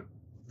the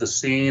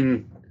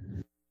scene,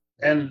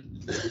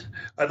 and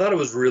I thought it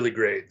was really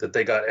great that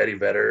they got Eddie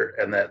Vedder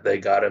and that they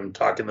got him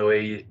talking the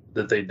way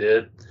that they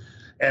did.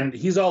 And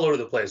he's all over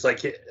the place.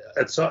 Like,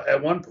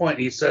 at one point,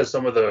 he says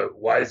some of the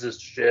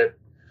wisest shit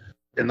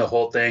in the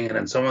whole thing. And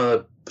then some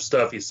of the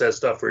stuff, he says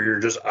stuff where your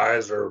just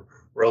eyes are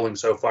rolling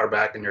so far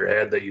back in your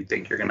head that you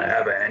think you're going to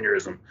have an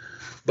aneurysm.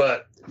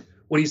 But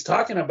when he's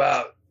talking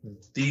about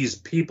these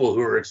people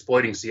who are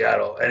exploiting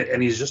Seattle,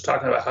 and he's just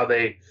talking about how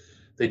they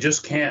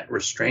just can't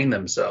restrain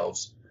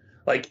themselves.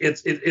 Like,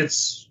 it's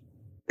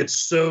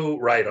so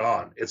right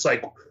on. It's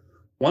like,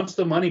 once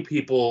the money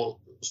people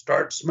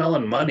start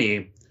smelling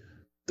money,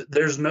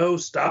 there's no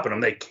stopping them.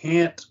 They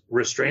can't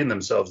restrain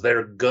themselves.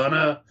 They're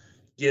gonna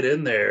get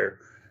in there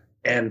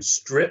and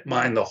strip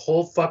mine the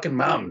whole fucking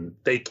mountain.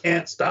 They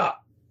can't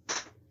stop.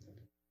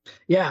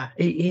 Yeah,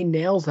 he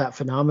nails that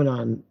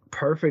phenomenon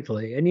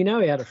perfectly. And he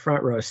had a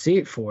front row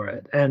seat for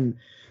it. And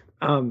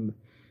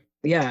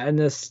yeah, and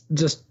this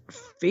just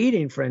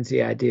feeding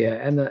frenzy idea,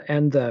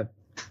 and the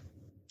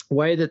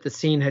way that the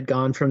scene had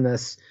gone from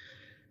this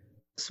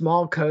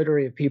small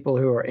coterie of people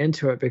who are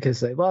into it because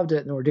they loved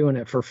it and were doing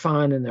it for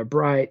fun and they're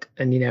bright.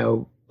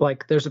 And,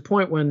 like there's a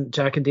point when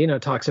Jack Endino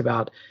talks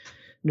about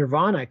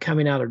Nirvana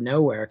coming out of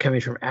nowhere,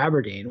 coming from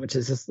Aberdeen, which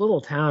is this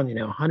little town,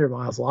 100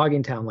 miles,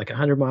 logging town, like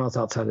 100 miles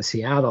outside of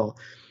Seattle.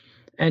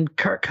 And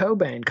Kurt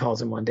Cobain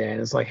calls him one day and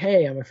is like,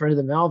 hey, I'm a friend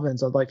of the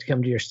Melvins. I'd like to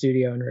come to your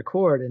studio and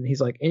record. And he's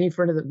like, any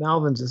friend of the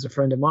Melvins is a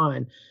friend of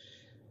mine.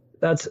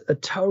 That's a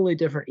totally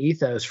different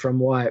ethos from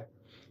what,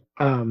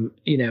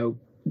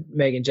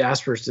 Megan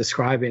Jasper's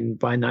describing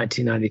by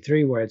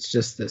 1993, where it's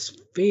just this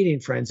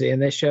feeding frenzy.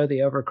 And they show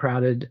the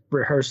overcrowded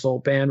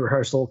band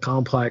rehearsal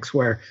complex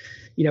where,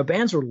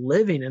 bands were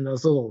living in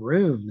those little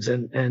rooms,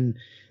 and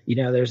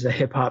there's the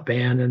hip hop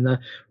band and the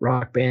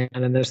rock band,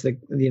 and there's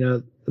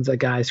the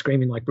guy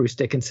screaming like Bruce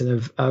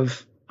Dickinson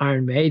of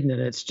Iron Maiden.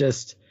 And it's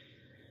just,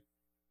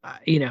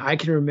 I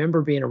can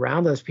remember being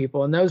around those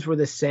people, and those were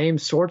the same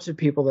sorts of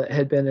people that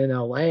had been in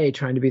LA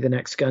trying to be the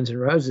next Guns N'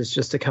 Roses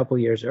just a couple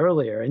years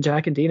earlier. And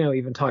Jack Endino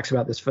even talks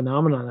about this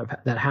phenomenon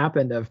that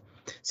happened of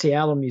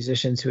Seattle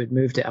musicians who had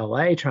moved to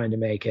LA trying to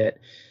make it,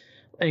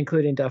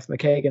 including Duff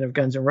McKagan of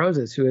Guns N'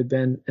 Roses, who had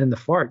been in the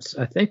Farts,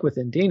 I think, with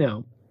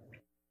Endino.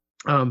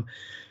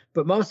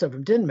 But most of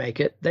them didn't make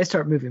it. They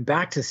start moving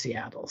back to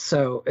Seattle.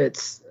 So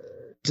it's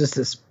just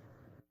this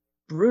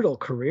brutal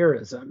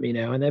careerism,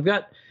 and they've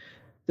got,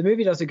 the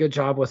movie does a good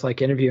job with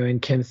like interviewing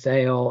Kim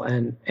Thale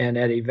and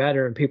Eddie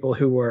Vedder and people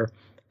who were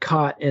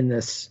caught in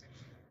this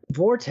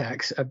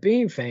vortex of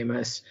being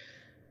famous.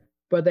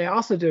 But they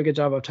also do a good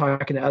job of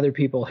talking to other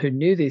people who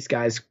knew these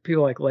guys,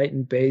 people like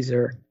Leighton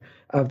Baser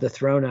of the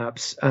Thrown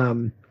Ups,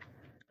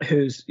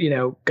 who's,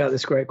 got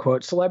this great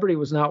quote, "Celebrity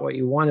was not what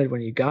you wanted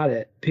when you got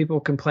it. People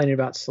complaining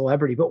about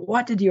celebrity, but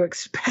what did you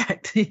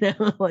expect?"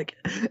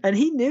 And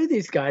he knew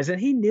these guys, and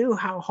he knew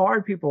how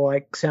hard people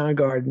like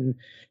Soundgarden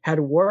had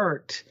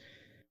worked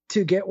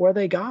to get where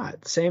they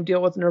got. Same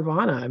deal with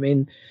Nirvana. I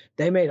mean,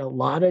 they made a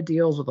lot of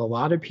deals with a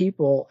lot of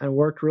people and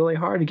worked really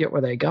hard to get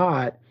where they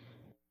got.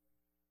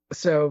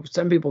 So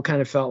some people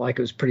kind of felt like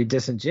it was pretty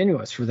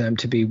disingenuous for them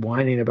to be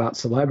whining about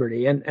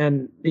celebrity.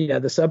 And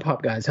the Sub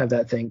Pop guys have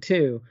that thing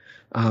too.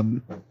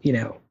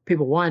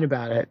 People whine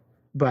about it,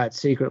 but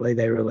secretly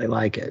they really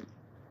like it.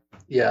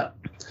 Yeah.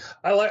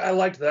 I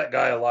liked that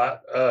guy a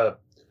lot. But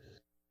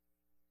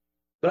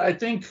I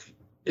think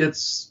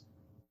it's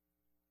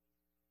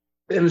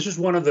just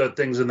one of the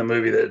things in the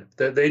movie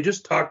that they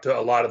just talk to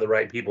a lot of the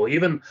right people.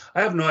 Even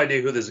I have no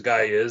idea who this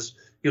guy is.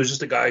 He was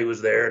just a guy who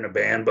was there in a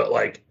band, but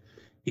like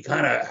he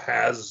kind of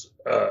has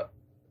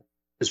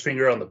his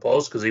finger on the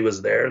pulse because he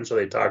was there, and so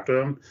they talked to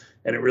him,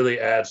 and it really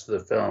adds to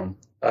the film.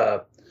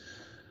 But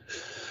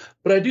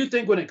I do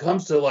think when it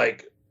comes to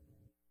like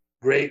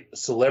great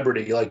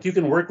celebrity, like you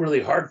can work really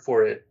hard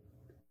for it,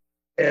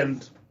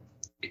 and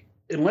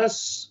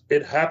unless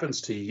it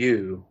happens to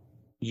you,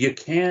 you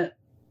can't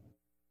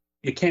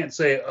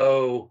say,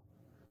 oh,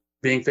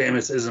 being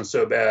famous isn't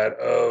so bad.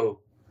 Oh,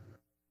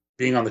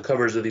 being on the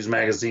covers of these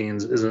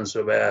magazines isn't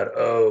so bad.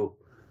 Oh,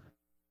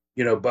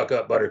 buck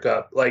up,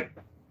 buttercup. Like,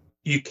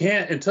 you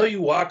can't, until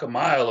you walk a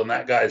mile in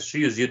that guy's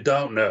shoes, you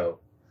don't know.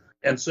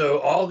 And so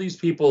all these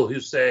people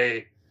who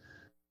say,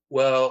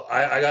 well,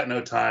 I got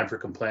no time for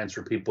complaints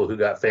for people who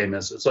got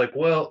famous. It's like,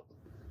 well,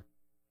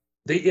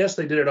 yes,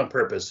 they did it on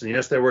purpose. And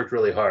yes, they worked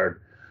really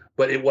hard.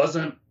 But it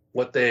wasn't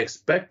what they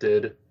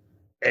expected.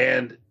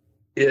 And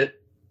it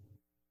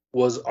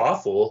was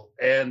awful,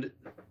 and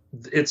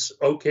it's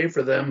okay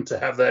for them to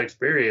have that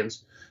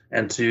experience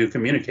and to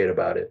communicate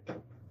about it.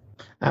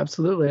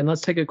 Absolutely. And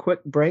let's take a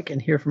quick break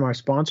and hear from our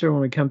sponsor.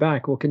 When we come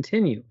back, we'll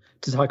continue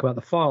to talk about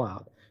the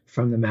fallout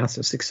from the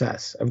massive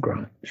success of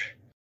grunge.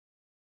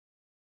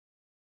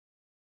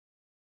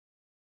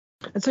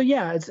 And so,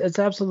 yeah, it's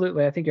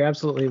absolutely, I think you're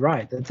absolutely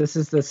right that this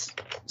is this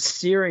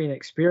searing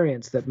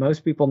experience that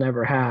most people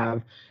never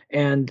have,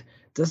 and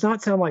does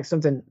not sound like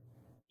something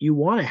you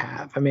want to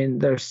have. I mean,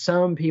 there's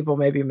some people,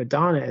 maybe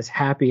Madonna is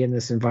happy in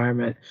this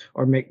environment,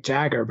 or Mick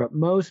Jagger, but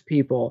most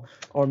people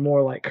are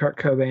more like Kurt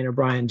Cobain or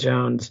Brian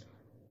Jones,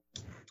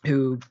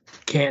 who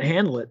can't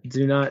handle it.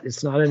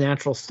 It's not a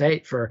natural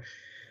state for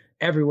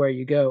everywhere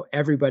you go,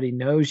 everybody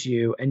knows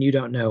you and you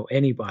don't know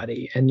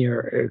anybody, and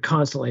you're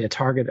constantly a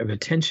target of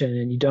attention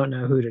and you don't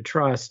know who to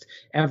trust.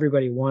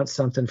 Everybody wants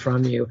something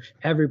from you.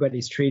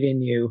 Everybody's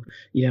treating you,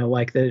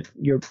 like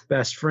your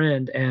best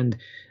friend, and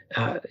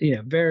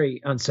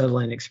very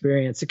unsettling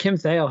experience. So Kim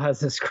Thale has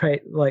this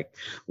great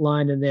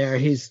line in there.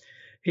 He's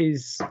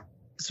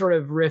sort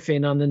of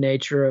riffing on the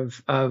nature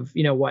of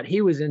what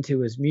he was into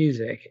was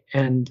music,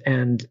 and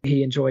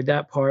he enjoyed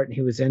that part, and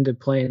he was into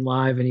playing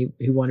live, and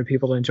he wanted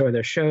people to enjoy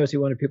their shows. He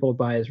wanted people to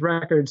buy his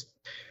records.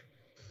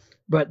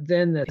 But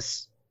then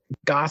this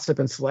gossip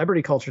and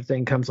celebrity culture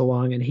thing comes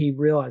along, and he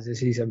realizes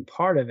he's a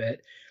part of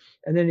it.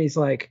 And then he's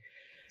like,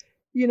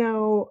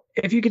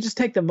 if you could just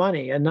take the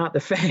money and not the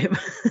fame,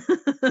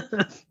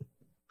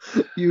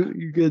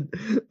 you could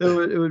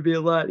it would be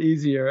a lot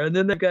easier. And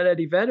then they've got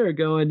Eddie Vedder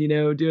going,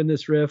 doing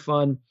this riff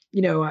on,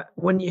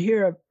 when you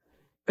hear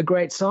a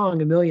great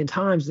song a million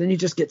times, then you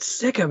just get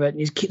sick of it, and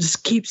you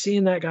just keep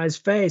seeing that guy's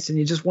face, and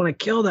you just want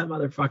to kill that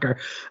motherfucker.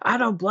 I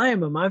don't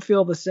blame him. I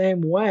feel the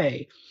same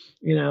way.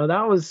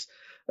 That was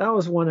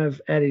one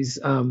of Eddie's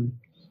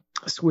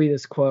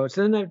sweetest quotes.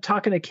 And then they're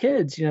talking to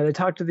kids. They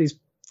talk to these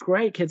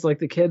great kids, like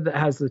the kid that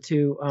has the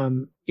two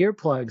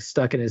earplugs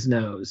stuck in his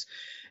nose.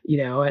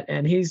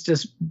 And he's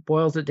just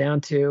boils it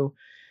down to,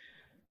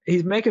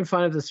 he's making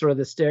fun of the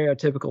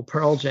stereotypical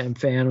Pearl Jam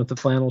fan with the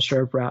flannel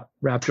shirt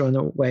wrapped around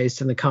the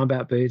waist and the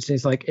combat boots. And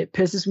he's like, it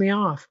pisses me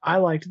off. I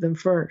liked them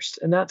first.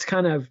 And that's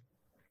kind of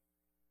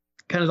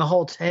the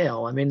whole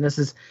tale. I mean, this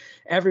is,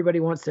 everybody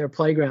wants their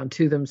playground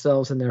to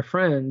themselves and their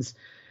friends.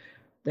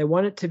 They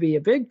want it to be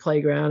a big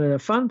playground and a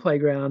fun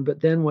playground,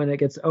 but then when it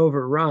gets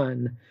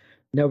overrun,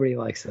 nobody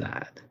likes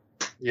that.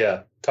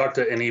 Yeah. Talk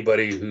to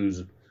anybody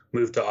who's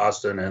moved to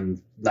Austin in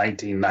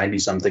 1990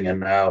 something and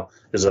now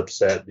is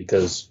upset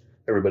because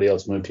everybody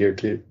else moved here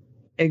too.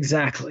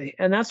 Exactly.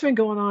 And that's been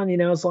going on,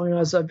 as long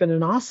as I've been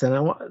in Austin.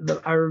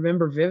 I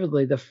remember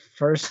vividly the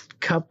first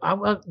cup. I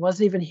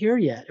wasn't even here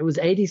yet. It was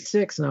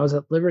 86, and I was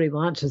at Liberty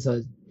Lunch as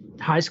a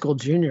high school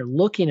junior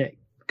looking at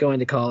going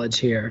to college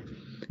here.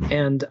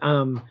 And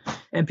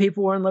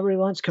people were in Liberty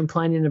Lunch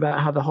complaining about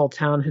how the whole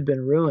town had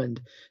been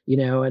ruined,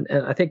 and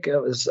I think it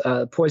was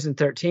Poison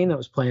 13 that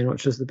was playing,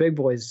 which was the Big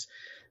Boys,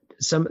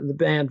 the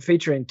band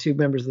featuring two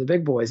members of the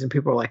Big Boys, and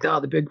people were like,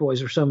 oh, the Big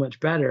Boys were so much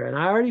better. And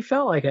I already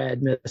felt like I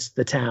had missed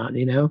the town,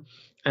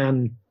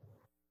 and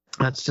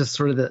that's just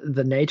sort of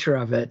the nature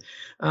of it.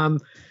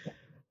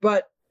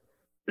 But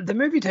the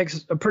movie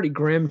takes a pretty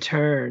grim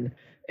turn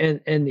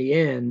in the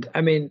end.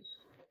 I mean,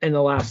 in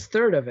the last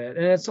third of it,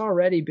 and it's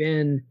already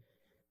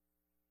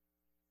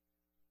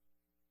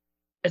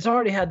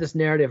had this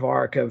narrative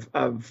arc of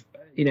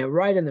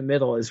right in the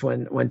middle is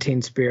when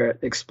Teen Spirit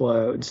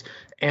explodes,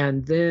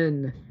 and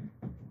then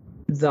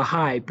the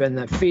hype and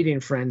the feeding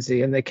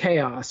frenzy and the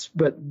chaos.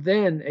 But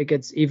then it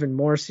gets even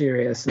more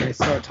serious, and they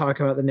start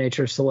talking about the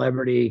nature of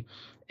celebrity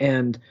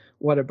and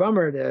what a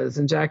bummer it is.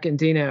 And Jack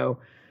Endino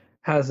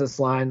has this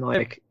line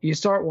like, you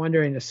start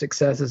wondering if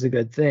success is a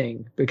good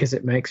thing because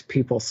it makes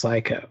people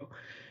psycho.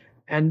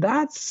 And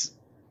that's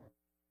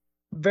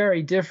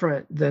very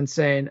different than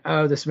saying,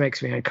 oh, this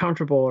makes me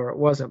uncomfortable or it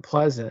wasn't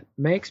pleasant.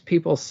 Makes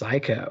people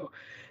psycho.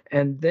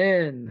 And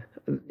then,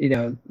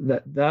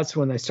 that's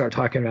when they start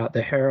talking about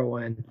the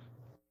heroin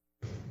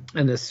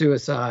and the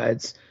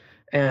suicides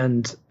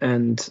and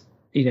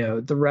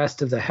the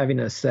rest of the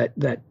heaviness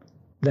that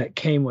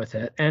came with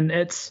it. And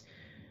it's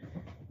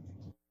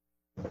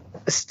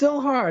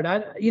still hard.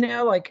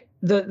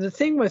 The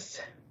thing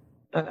with,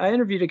 I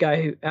interviewed a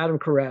guy Adam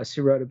Caress,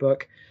 who wrote a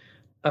book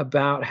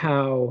about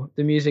how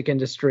the music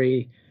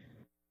industry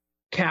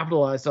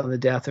capitalized on the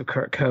death of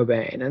Kurt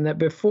Cobain, and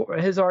that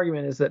his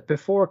argument is that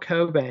before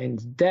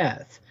Cobain's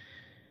death,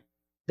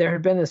 there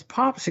had been this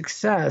pop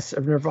success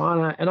of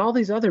Nirvana and all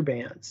these other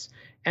bands,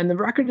 and the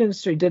record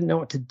industry didn't know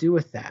what to do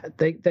with that.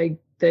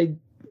 They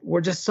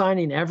were just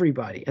signing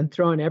everybody and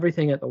throwing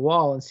everything at the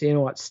wall and seeing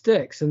what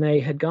sticks. And they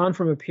had gone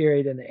from a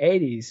period in the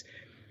 80s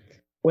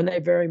when they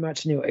very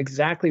much knew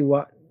exactly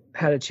what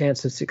had a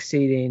chance of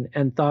succeeding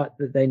and thought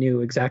that they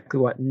knew exactly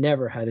what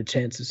never had a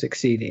chance of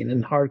succeeding.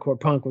 And hardcore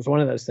punk was one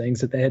of those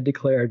things that they had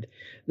declared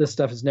this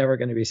stuff is never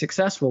going to be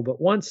successful.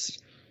 But once,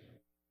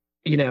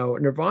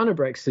 Nirvana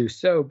breaks through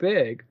so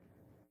big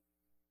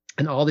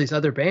and all these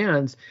other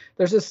bands,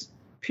 there's this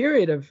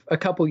period of a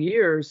couple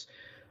years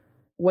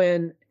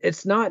when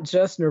it's not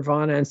just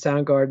Nirvana and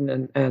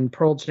Soundgarden and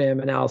Pearl Jam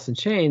and Alice in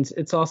Chains,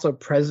 it's also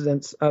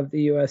Presidents of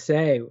the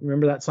USA.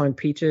 Remember that song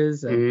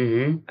Peaches?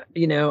 And,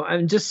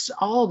 and just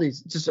all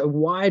these, just a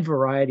wide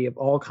variety of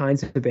all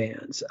kinds of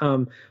bands.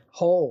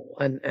 Hole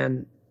and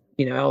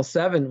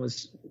L7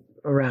 was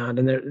around,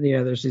 and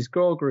there's these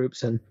girl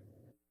groups and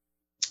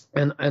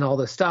all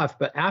this stuff.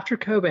 But after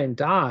Cobain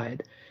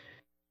died,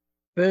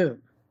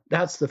 boom.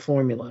 That's the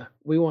formula.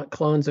 We want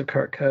clones of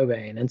Kurt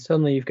Cobain. And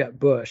suddenly you've got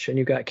Bush and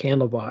you've got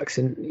Candlebox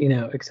and,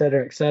 et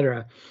cetera, et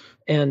cetera.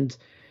 And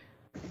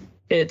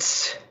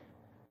it's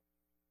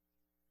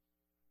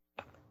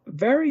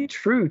very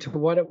true to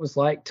what it was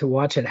like to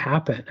watch it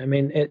happen. I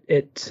mean,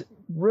 it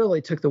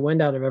really took the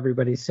wind out of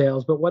everybody's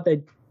sails. But what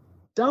they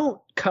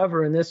don't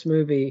cover in this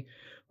movie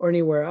or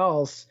anywhere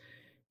else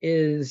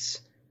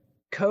is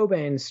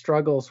Cobain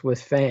struggles with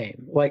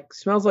fame. Like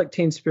Smells Like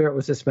Teen Spirit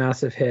was this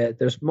massive hit.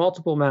 There's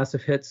multiple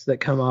massive hits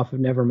that come off of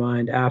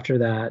Nevermind after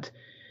that.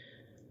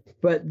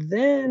 But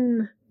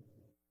then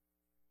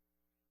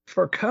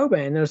for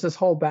Cobain, there's this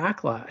whole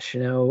backlash,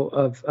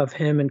 of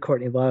him and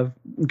Courtney Love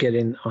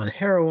getting on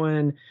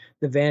heroin,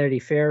 the Vanity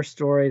Fair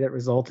story that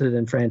resulted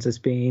in Frances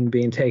Bean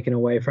being taken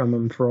away from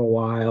him for a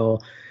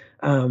while,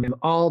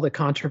 all the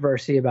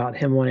controversy about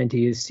him wanting to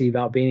use Steve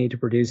Albini to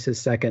produce his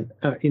second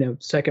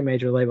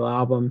major label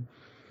album,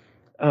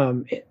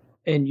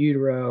 In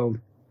Utero,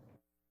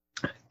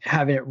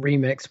 having it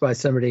remixed by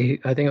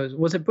somebody. I think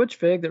was it Butch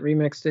Vig that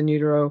remixed In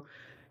Utero,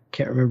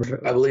 can't remember if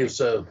it was, I believe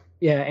so.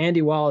 Yeah,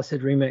 Andy Wallace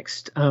had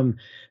remixed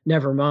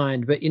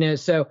Nevermind. But,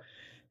 so,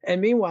 and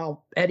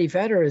meanwhile, Eddie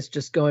Vedder is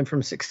just going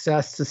from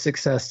success to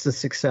success to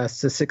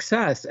success to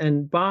success.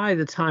 And by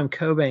the time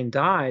Cobain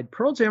died,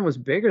 Pearl Jam was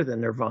bigger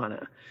than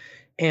Nirvana.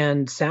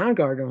 And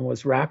Soundgarden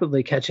was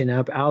rapidly catching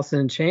up. Alice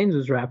in Chains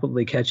was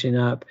rapidly catching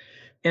up.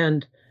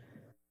 And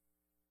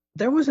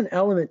there was an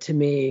element to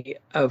me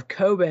of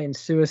Cobain's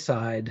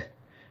suicide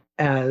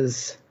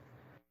as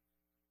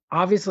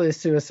obviously a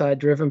suicide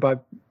driven by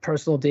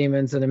personal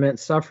demons and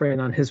immense suffering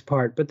on his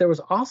part, but there was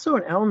also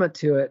an element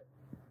to it,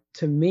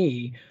 to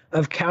me,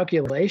 of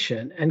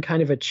calculation and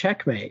kind of a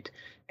checkmate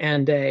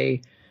and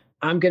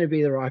I'm going to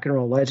be the rock and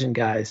roll legend,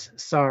 guys.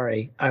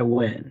 Sorry, I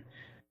win.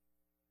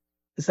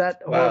 Is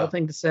that a horrible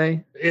thing to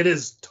say? It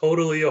is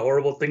totally a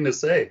horrible thing to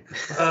say.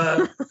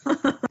 I'm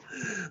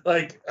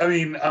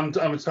trying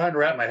to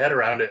wrap my head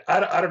around it.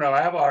 I don't know.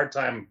 I have a hard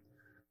time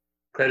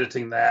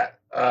crediting that.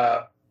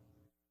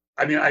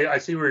 I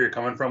see where you're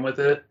coming from with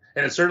it,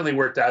 and it certainly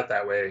worked out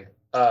that way.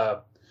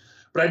 But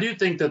I do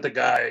think that the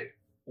guy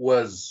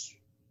was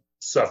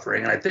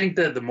suffering. And I think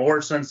that the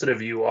more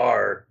sensitive you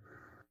are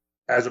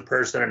as a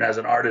person and as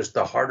an artist,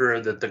 the harder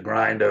that the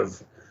grind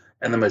of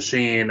and the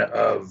machine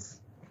of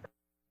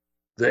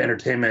the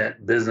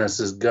entertainment business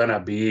is gonna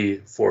be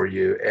for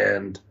you.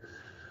 And,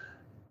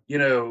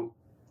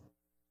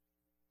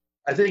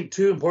 I think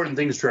two important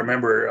things to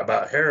remember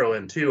about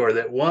heroin too are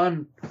that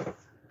one,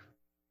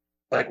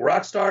 like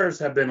rock stars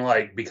have been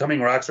like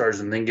becoming rock stars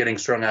and then getting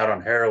strung out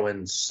on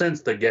heroin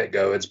since the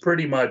get-go. It's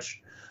pretty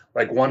much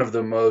like one of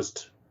the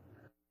most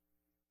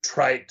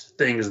trite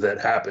things that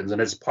happens.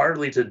 And it's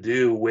partly to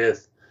do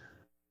with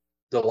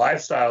the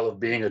lifestyle of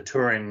being a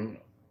touring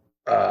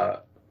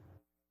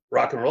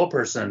rock and roll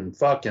person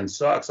fucking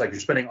sucks. Like you're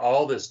spending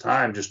all this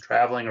time just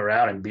traveling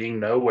around and being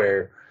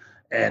nowhere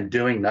and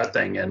doing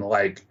nothing. And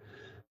like,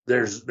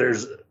 there's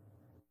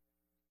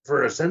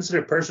for a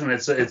sensitive person,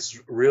 it's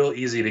real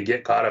easy to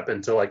get caught up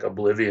into like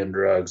oblivion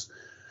drugs.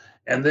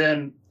 And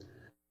then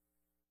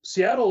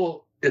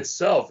Seattle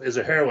itself is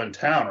a heroin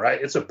town,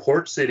 right? It's a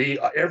port city.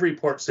 Every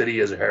port city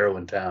is a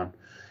heroin town.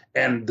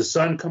 And the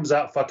sun comes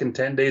out fucking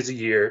 10 days a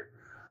year.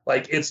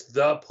 Like it's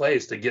the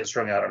place to get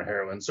strung out on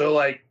heroin. So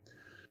like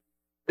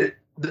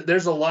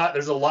there's a lot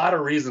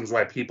of reasons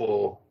why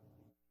people,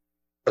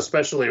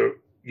 especially,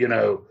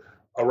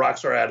 a rock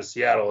star out of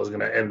Seattle is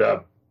going to end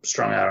up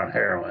strung out on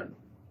heroin.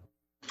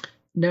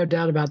 No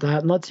doubt about that.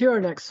 And let's hear our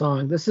next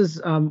song. This is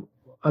a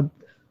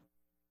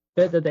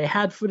bit that they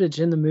had footage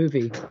in the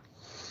movie.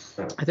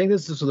 I think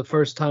this was the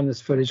first time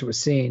this footage was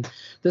seen.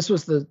 This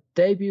was the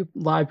debut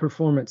live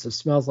performance of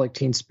Smells Like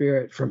Teen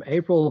Spirit from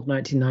April of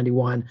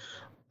 1991,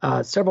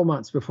 several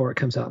months before it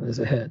comes out as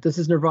a hit. This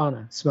is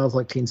Nirvana, Smells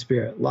Like Teen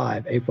Spirit,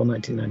 live, April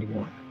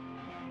 1991.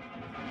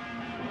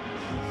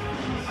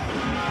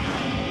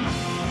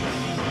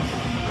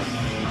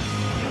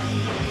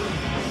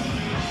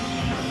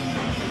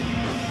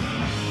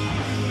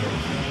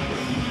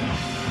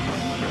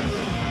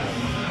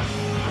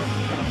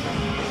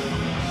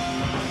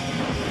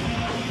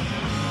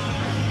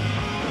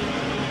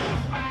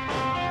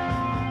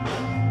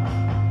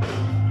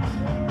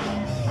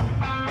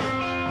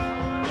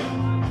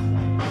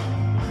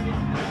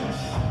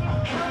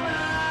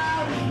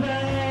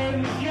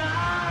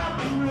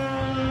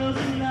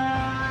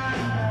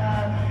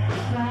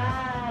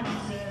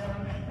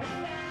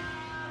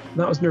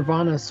 That was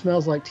Nirvana,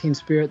 Smells Like Teen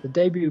Spirit, the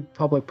debut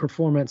public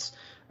performance,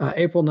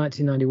 April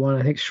 1991,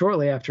 I think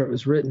shortly after it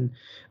was written.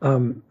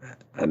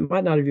 It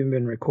might not have even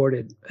been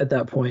recorded at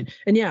that point.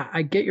 And yeah,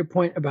 I get your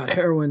point about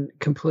heroin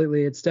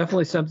completely. It's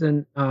definitely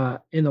something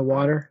in the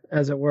water,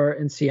 as it were,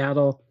 in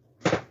Seattle.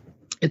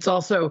 It's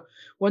also,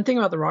 one thing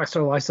about the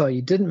rockstar lifestyle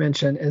you didn't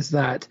mention is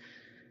that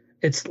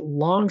it's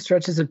long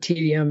stretches of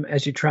tedium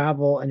as you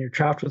travel, and you're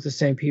trapped with the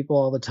same people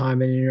all the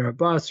time, and you're on a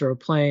bus or a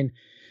plane.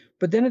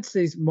 But then it's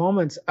these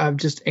moments of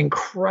just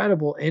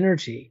incredible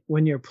energy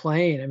when you're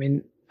playing. I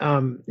mean,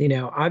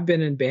 I've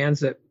been in bands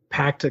that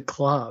packed a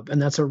club,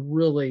 and that's a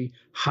really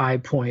high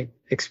point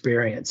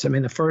experience. I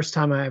mean, the first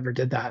time I ever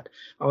did that,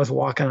 I was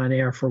walking on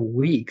air for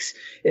weeks.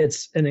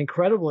 It's an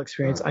incredible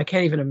experience. I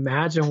can't even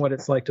imagine what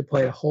it's like to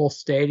play whole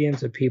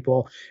stadiums of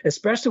people,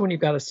 especially when you've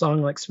got a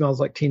song like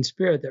Smells Like Teen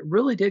Spirit that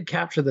really did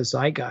capture the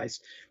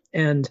zeitgeist.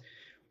 And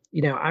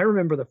I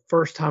remember the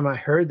first time I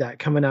heard that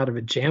coming out of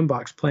a jam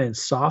box playing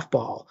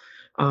softball,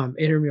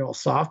 intramural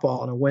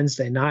softball on a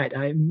Wednesday night.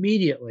 I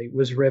immediately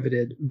was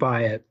riveted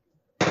by it.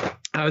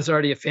 I was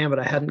already a fan, but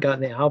I hadn't gotten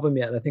the album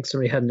yet. I think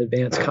somebody had an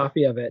advanced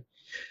copy of it.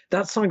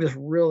 That song just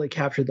really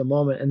captured the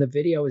moment, and the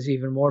video was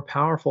even more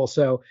powerful.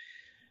 So,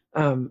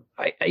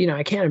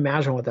 I can't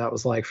imagine what that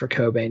was like for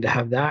Cobain to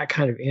have that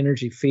kind of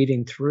energy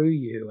feeding through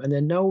you, and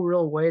then no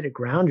real way to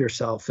ground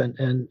yourself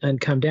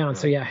and come down.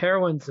 So yeah,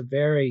 heroin's a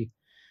very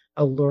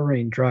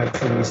alluring drug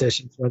for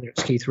musicians, whether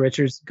it's Keith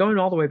Richards, going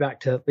all the way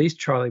back to at least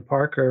Charlie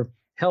Parker,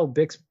 hell,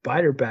 Bix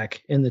Beiderbecke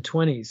in the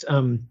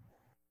 1920s.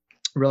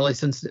 Really,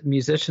 since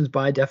musicians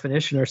by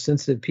definition are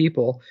sensitive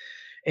people.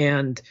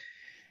 And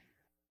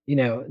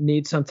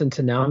need something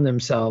to numb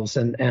themselves.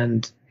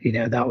 And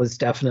that was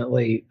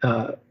definitely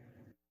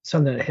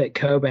something that hit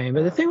Cobain.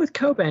 But the thing with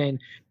Cobain,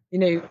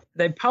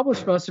 they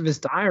published most of his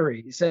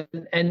diaries,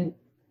 and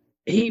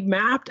he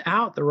mapped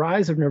out the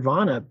rise of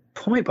Nirvana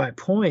point by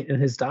point in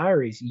his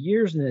diaries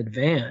years in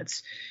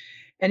advance.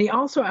 And he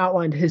also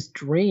outlined his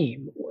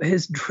dream.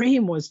 His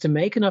dream was to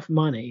make enough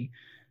money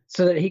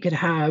so that he could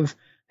have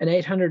an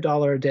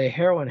 $800 a day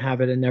heroin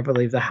habit and never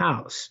leave the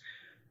house,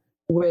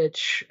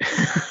 which,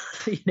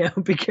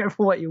 be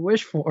careful what you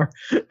wish for,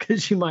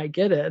 because you might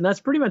get it. And that's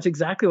pretty much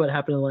exactly what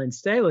happened to Lane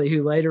Staley,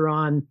 who later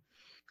on,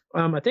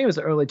 I think it was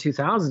the early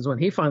 2000s when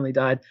he finally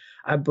died,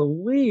 I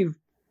believe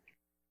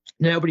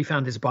nobody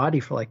found his body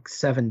for like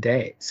 7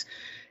 days.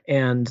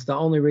 And the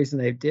only reason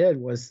they did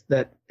was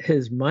that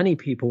his money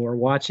people were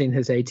watching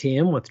his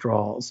ATM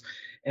withdrawals.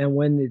 And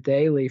when the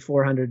daily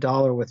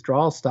 $400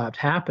 withdrawal stopped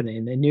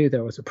happening, they knew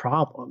there was a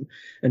problem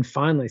and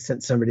finally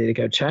sent somebody to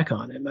go check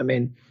on him. I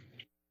mean,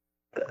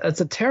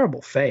 that's a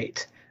terrible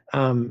fate,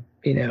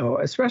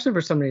 especially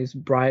for somebody who's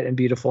bright and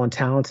beautiful and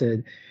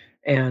talented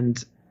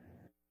and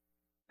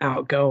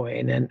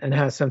outgoing and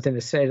has something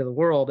to say to the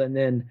world. And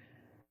then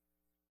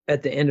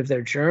at the end of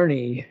their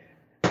journey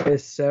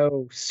is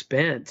so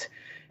spent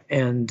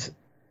and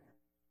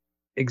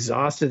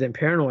exhausted and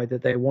paranoid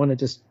that they want to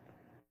just,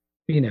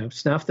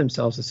 snuff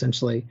themselves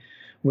essentially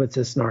with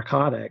this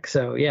narcotic.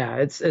 So yeah,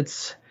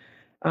 it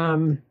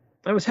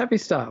was heavy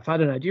stuff. I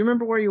don't know. Do you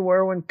remember where you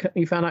were when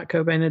you found out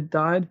Cobain had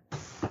died?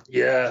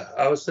 Yeah,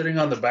 I was sitting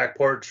on the back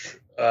porch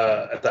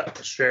at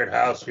that shared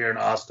house here in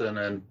Austin,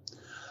 and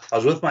I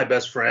was with my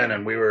best friend,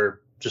 and we were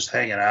just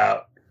hanging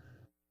out.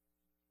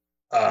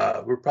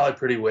 We were probably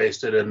pretty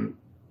wasted, and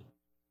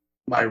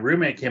my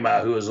roommate came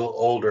out, who was a little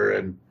older,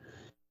 and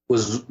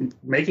was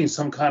making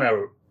some kind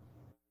of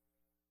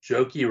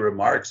jokey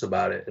remarks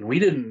about it, and we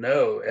didn't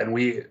know, and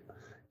we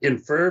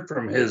inferred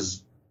from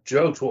his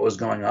jokes what was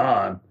going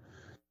on.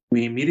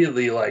 We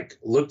immediately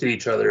looked at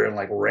each other and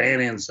ran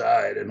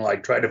inside and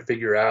tried to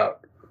figure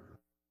out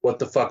what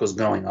the fuck was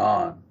going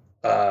on.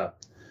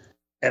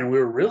 And we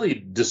were really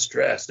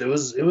distressed. It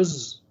was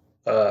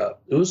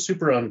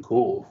super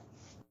uncool.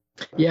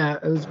 Yeah,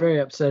 it was very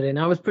upsetting.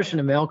 I was pushing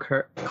a mail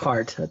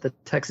cart at the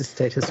Texas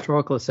State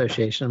Historical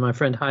Association, and my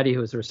friend Heidi,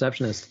 who was a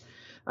receptionist,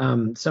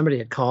 somebody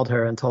had called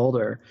her and told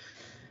her.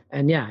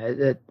 And yeah,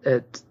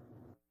 it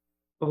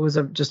was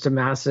just a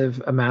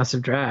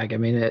massive drag. I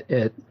mean,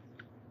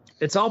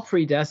 it's all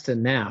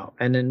predestined now,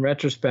 and in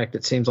retrospect,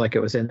 it seems like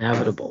it was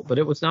inevitable, but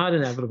it was not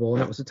inevitable,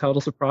 and it was a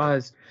total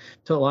surprise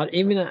to a lot.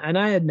 And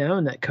I had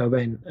known that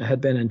Cobain had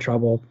been in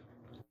trouble.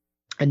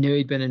 I knew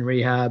he'd been in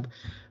rehab,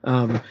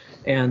 and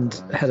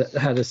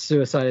had a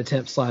suicide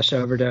attempt /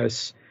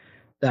 overdose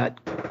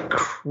that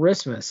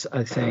Christmas,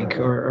 I think,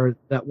 or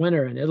that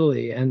winter in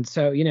Italy. And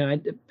so,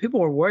 people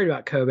were worried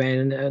about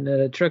Cobain, and it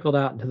had trickled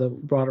out into the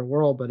broader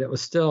world, but it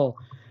was still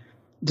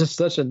just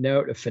such a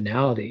note of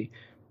finality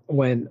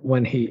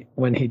when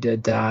he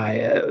did die.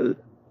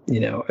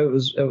 It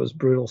was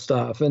brutal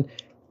stuff.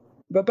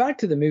 But back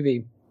to the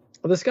movie,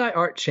 this guy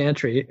Art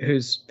Chantry,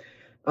 who's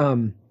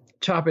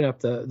chopping up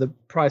the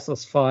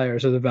priceless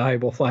flyers or the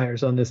valuable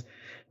flyers on this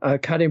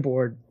cutting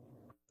board,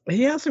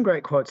 he has some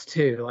great quotes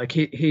too. Like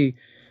he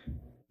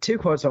two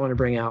quotes I want to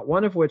bring out,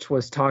 one of which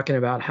was talking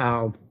about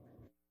how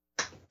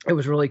it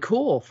was really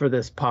cool for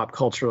this pop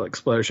cultural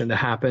explosion to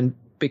happen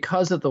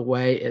because of the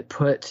way it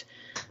put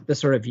the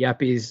sort of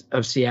yuppies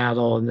of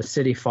Seattle and the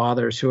city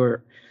fathers, who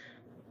are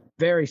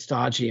very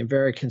stodgy and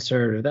very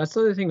conservative. That's the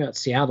other thing about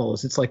Seattle,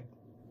 is it's like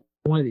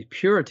one of these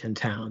Puritan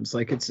towns.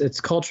 Like it's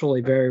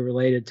culturally very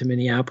related to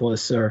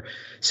Minneapolis or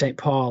St.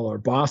 Paul or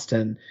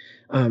Boston.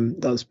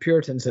 Those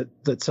Puritans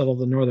that settled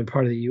the northern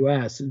part of the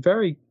U.S.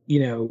 Very,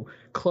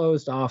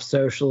 closed off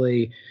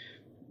socially.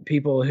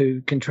 People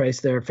who can trace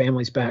their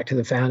families back to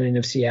the founding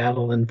of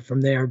Seattle, and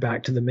from there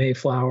back to the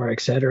Mayflower, et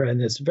cetera.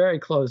 And it's very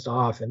closed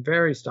off and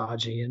very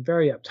stodgy and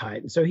very uptight.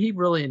 And so he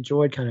really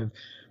enjoyed kind of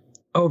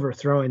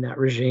overthrowing that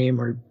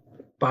regime, or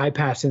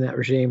bypassing that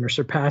regime, or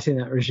surpassing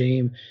that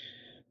regime.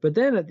 But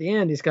then at the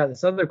end, he's got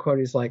this other quote.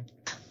 He's like,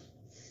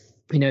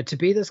 to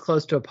be this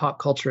close to a pop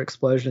culture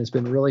explosion has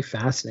been really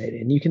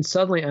fascinating. You can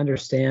suddenly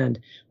understand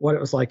what it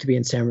was like to be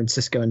in San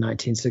Francisco in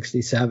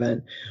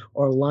 1967,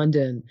 or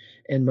London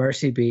in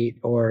Mercy Beat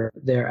or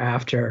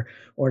thereafter,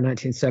 or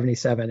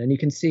 1977. And you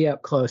can see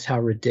up close how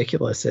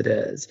ridiculous it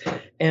is.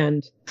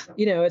 And,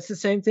 it's the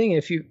same thing.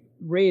 If you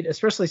read,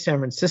 especially San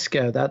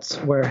Francisco, that's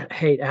where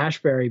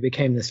Haight-Ashbury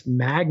became this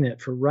magnet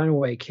for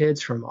runaway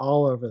kids from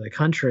all over the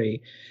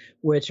country,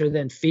 which are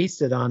then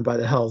feasted on by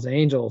the Hells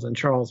Angels and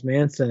Charles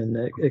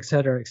Manson, et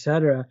cetera, et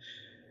cetera.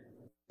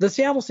 The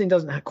Seattle scene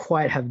doesn't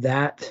quite have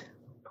that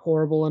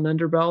horrible an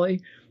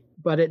underbelly,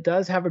 but it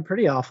does have a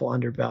pretty awful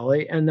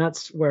underbelly, and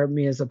that's where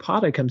Mia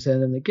Zapata comes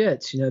in, and the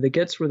Gits. The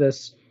Gits were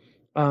this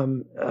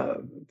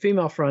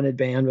female-fronted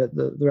band, but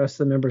the rest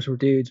of the members were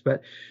dudes.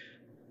 But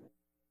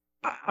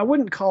I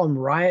wouldn't call them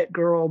Riot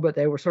Girl, but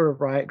they were sort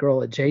of Riot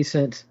Girl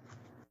adjacent.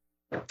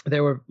 They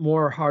were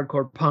more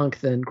hardcore punk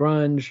than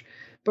grunge,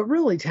 but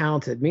really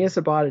talented. Mia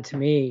Zapata, to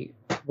me,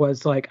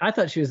 was like, I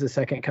thought she was the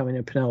second coming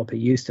of Penelope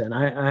Houston.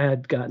 I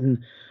had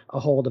gotten a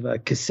hold of a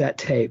cassette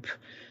tape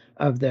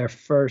of their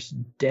first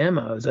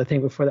demos, I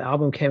think, before the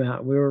album came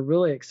out. We were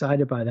really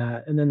excited by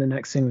that. And then the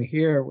next thing we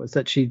hear was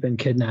that she'd been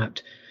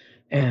kidnapped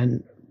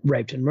and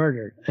raped and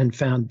murdered and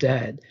found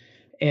dead.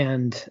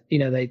 And, you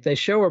know, they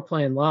show her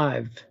playing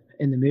live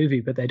in the movie,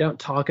 but they don't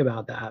talk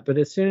about that. But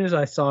as soon as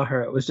I saw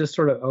her, it was just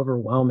sort of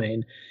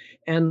overwhelming.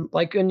 And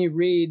like when you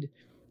read,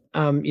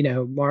 you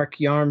know, Mark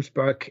Yarm's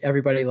book,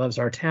 Everybody Loves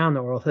Our Town,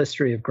 The Oral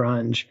History of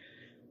Grunge,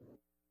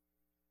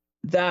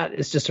 that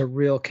is just a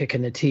real kick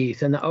in the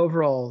teeth. And the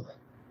overall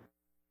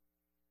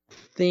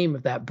theme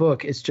of that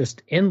book is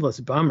just endless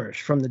bummers,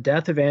 from the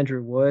death of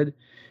Andrew Wood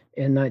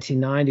in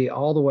 1990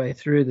 all the way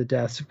through the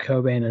deaths of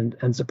Cobain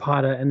and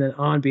Zapata, and then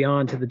on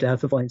beyond to the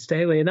death of Lane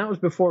Staley. And that was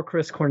before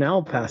Chris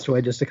Cornell passed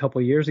away just a couple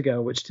of years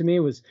ago, which to me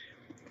was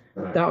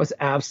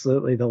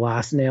absolutely the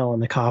last nail in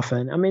the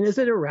coffin. I mean, is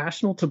it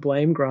irrational to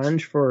blame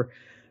grunge for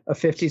a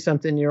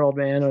 50-something-year-old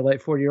man or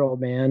late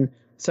 40-year-old man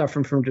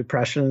suffering from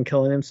depression and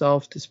killing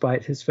himself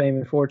despite his fame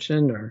and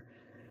fortune, or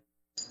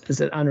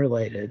is it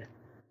unrelated?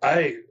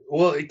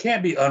 Well, it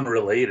can't be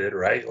unrelated,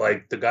 right?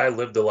 Like, the guy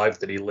lived the life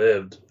that he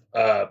lived.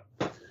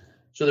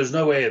 So there's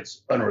no way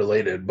it's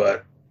unrelated,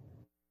 but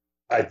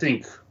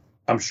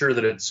I'm sure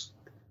that it's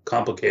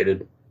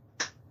complicated.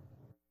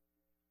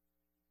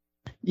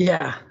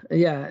 Yeah,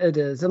 it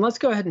is. And let's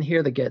go ahead and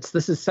hear the Gits.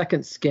 This is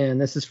Second Skin.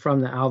 This is from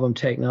the album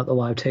take, not the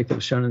live take that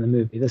was shown in the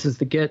movie. This is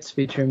the Gits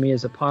featuring Mia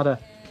Zapata,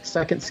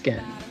 Second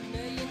Skin.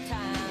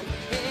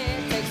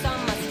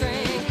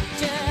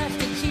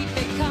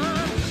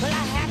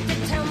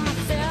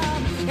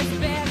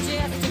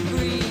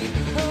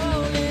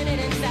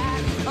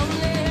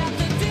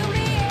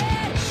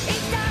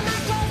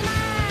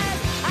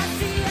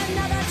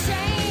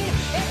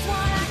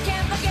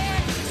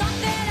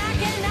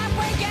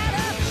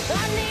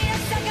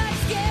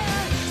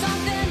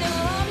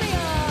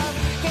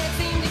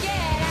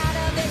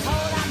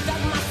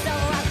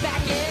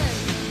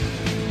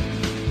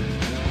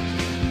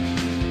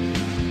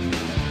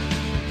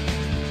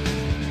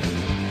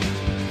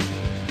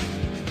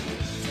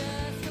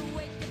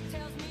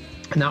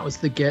 And that was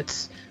the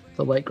Gits,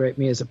 the late great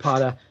Mia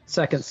Zapata,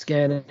 Second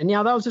Skin. And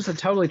yeah, that was just a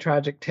totally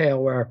tragic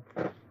tale where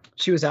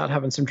she was out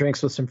having some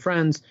drinks with some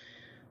friends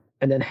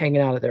and then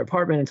hanging out at their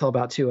apartment until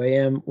about 2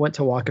 a.m., went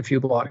to walk a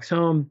few blocks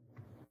home,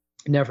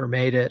 never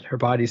made it. Her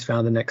body's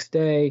found the next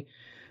day.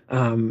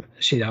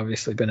 She'd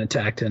obviously been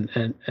attacked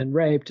and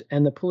raped,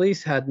 and the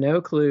police had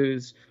no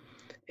clues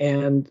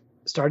and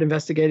started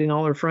investigating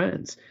all her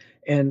friends.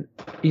 And,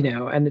 you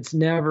know, and it's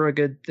never a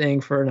good thing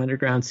for an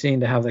underground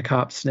scene to have the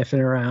cops sniffing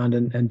around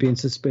and being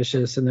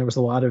suspicious. And there was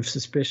a lot of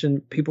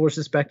suspicion. People were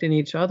suspecting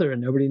each other and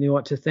nobody knew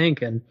what to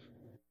think. And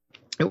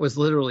it was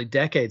literally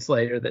decades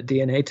later that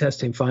DNA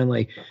testing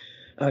finally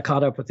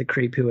caught up with the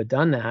creep who had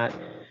done that.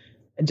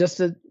 And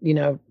just a, you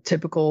know,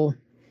 typical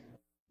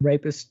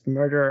rapist,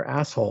 murderer,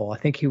 asshole. I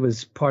think he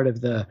was part of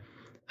the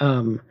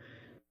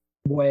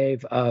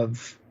wave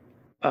of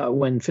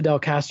when Fidel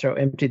Castro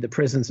emptied the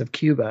prisons of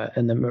Cuba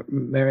and the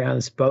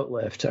Marianas boat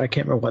lift. I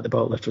can't remember what the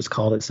boat lift was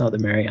called. It's not the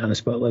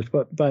Marianas boat lift,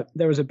 but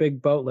there was a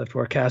big boat lift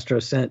where Castro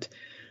sent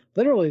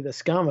literally the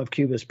scum of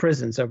Cuba's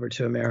prisons over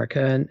to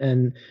America.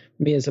 And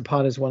Mia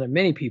Zapata is one of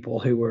many people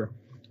who were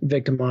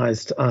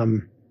victimized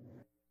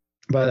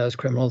by those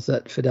criminals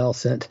that Fidel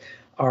sent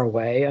our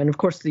way. And of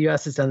course, the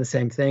U.S. has done the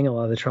same thing. A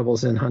lot of the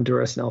troubles in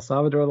Honduras and El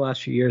Salvador the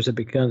last few years have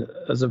begun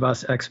as of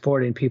us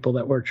exporting people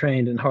that were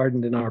trained and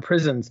hardened in our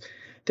prisons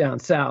down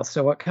south.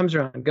 So what comes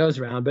around goes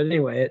around. But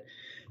anyway,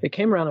 it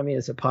came around on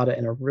Mia Zapata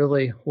in a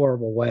really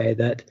horrible way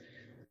that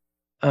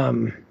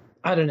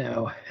I don't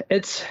know.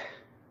 It's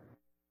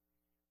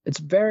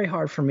very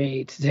hard for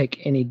me to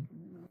take any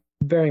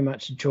very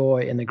much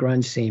joy in the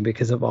grunge scene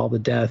because of all the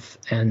death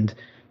and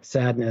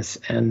sadness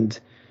and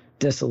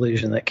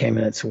disillusion that came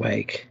in its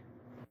wake.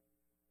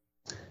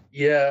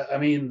 Yeah, I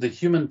mean, the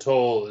human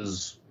toll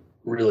is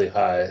really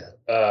high.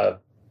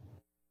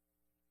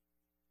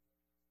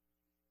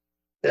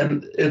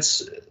 And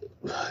it's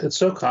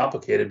so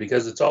complicated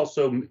because it's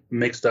also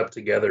mixed up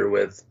together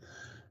with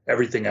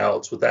everything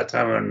else. With that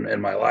time in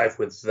my life,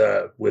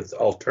 with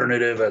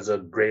alternative as a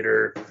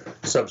greater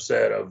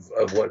subset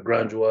of what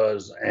grunge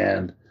was,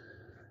 and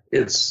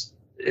it's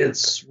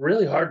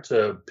really hard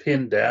to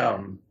pin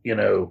down, you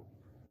know,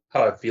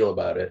 how I feel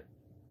about it.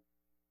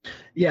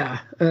 Yeah,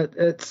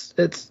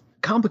 it's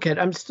complicated.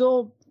 I'm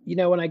still, you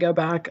know, when I go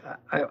back,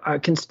 I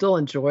can still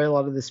enjoy a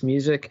lot of this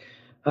music.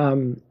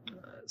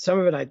 Some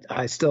of it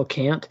I still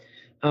can't.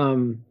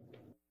 And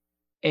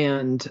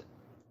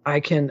I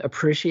can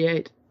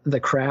appreciate the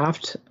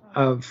craft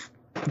of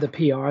the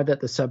PR that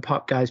the Sub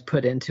Pop guys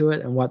put into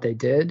it and what they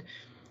did.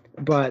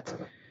 But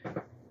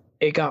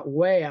it got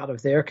way out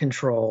of their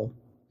control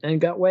and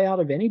got way out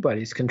of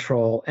anybody's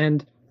control.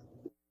 And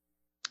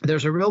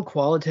there's a real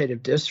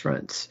qualitative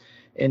difference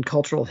in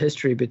cultural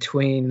history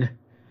between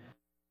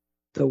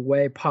the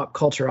way pop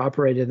culture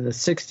operated in the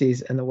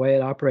 60s and the way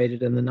it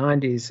operated in the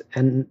 90s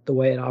and the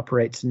way it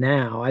operates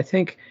now. I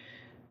think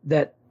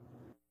that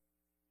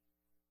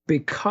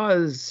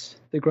because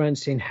the grunge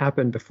scene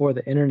happened before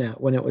the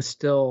internet, when it was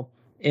still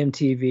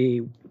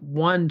MTV,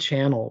 one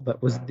channel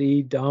that was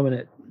the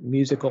dominant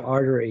musical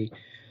artery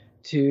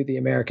to the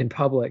American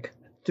public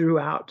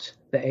throughout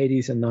the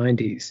 80s and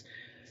 90s.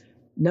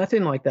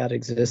 Nothing like that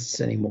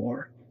exists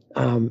anymore.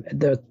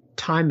 The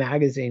Time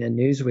magazine and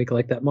Newsweek,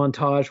 like that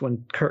montage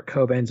when Kurt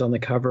Cobain's on the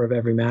cover of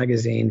every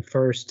magazine,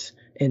 first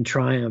in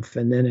Triumph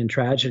and then in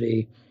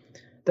Tragedy,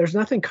 there's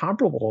nothing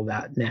comparable to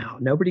that now.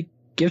 Nobody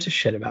gives a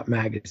shit about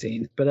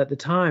magazines. But at the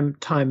time,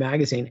 Time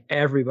magazine,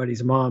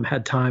 everybody's mom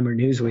had Time or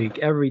Newsweek.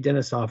 Every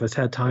dentist's office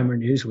had Time or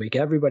Newsweek.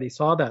 Everybody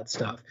saw that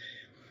stuff.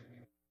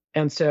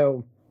 And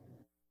so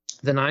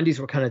the 90s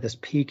were kind of this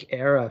peak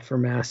era for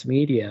mass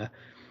media,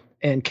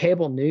 and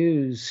cable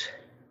news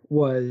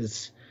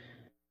was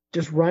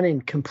just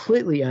running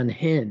completely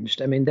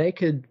unhinged. I mean,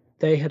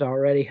 they had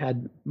already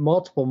had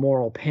multiple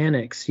moral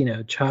panics, you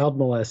know, child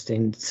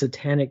molesting,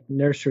 satanic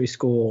nursery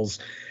schools,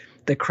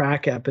 the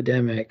crack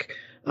epidemic,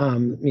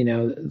 you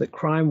know, the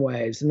crime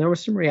waves. And there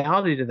was some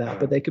reality to that,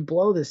 but they could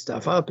blow this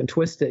stuff up and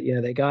twist it. You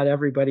know, they got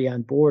everybody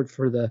on board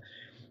for the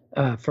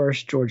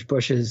first George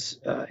Bush's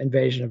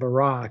invasion of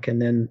Iraq.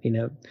 And then, you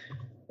know,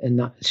 and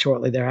not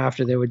shortly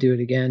thereafter, they would do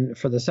it again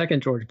for the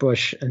second George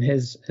Bush and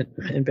his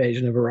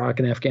invasion of Iraq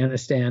and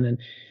Afghanistan. And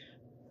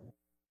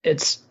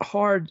it's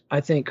hard,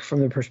 I think, from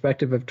the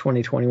perspective of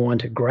 2021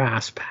 to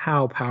grasp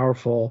how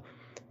powerful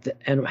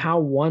and how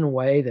one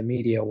way the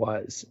media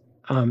was.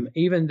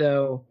 Even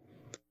though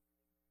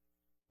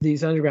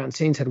these underground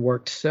scenes had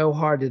worked so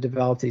hard to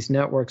develop these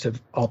networks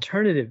of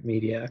alternative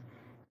media,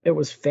 it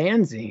was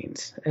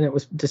fanzines, and it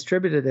was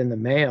distributed in the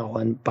mail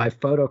and by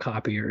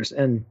photocopiers,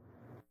 and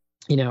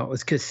you know, it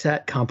was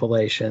cassette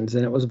compilations,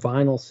 and it was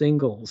vinyl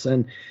singles,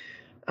 and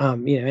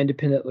you know,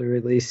 independently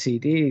released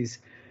CDs.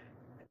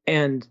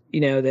 And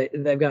you know,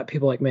 they've got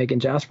people like Megan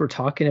Jasper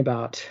talking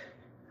about,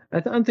 I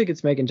don't think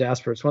it's Megan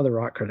Jasper, it's one of the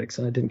rock critics,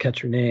 and I didn't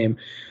catch her name,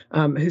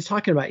 who's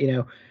talking about, you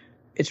know,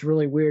 it's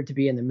really weird to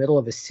be in the middle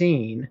of a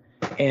scene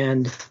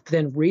and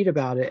then read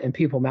about it in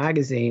People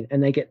magazine,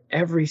 and they get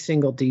every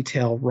single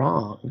detail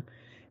wrong.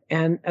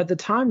 And at the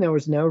time, there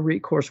was no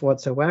recourse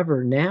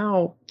whatsoever.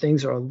 Now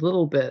things are a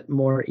little bit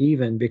more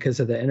even because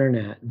of the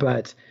internet.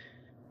 But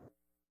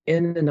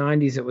in the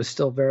 90s, it was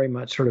still very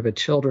much sort of a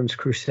children's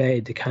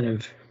crusade to kind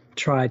of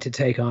try to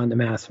take on the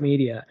mass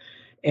media.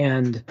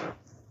 And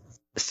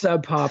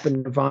Sub Pop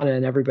and Nirvana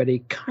and everybody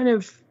kind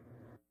of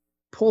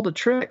pulled a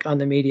trick on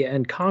the media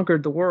and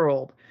conquered the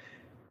world,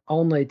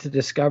 only to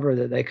discover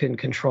that they couldn't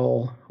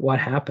control what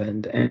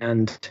happened.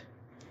 And,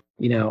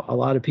 you know, a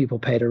lot of people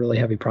paid a really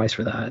heavy price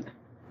for that.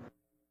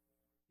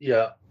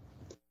 Yeah.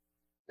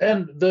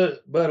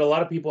 But a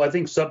lot of people, I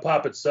think Sub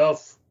Pop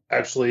itself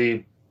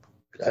actually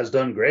has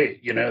done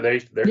great. You know, they're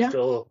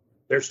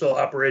still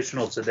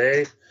operational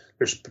today.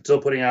 They're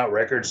still putting out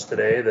records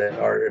today that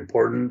are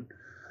important.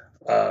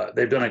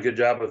 They've done a good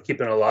job of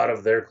keeping a lot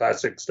of their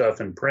classic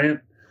stuff in print.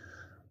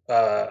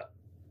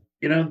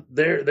 You know,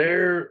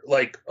 they're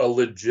like a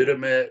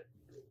legitimate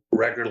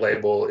record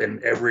label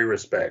in every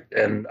respect,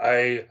 and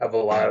I have a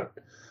lot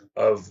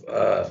of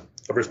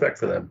respect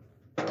for them.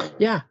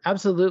 Yeah,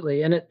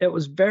 absolutely. And it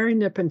was very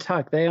nip and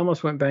tuck. They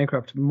almost went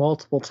bankrupt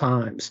multiple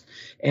times.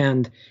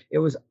 And it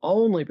was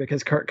only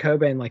because Kurt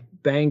Cobain like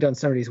banged on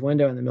somebody's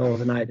window in the middle of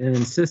the night and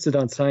insisted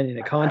on signing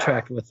a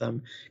contract with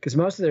them, because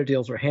most of their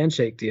deals were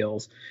handshake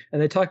deals.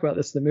 And they talk about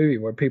this in the movie,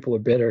 where people are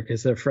bitter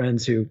because they're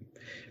friends who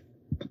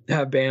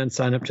have bands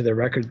sign up to their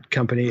record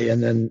company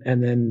and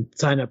then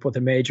sign up with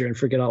a major and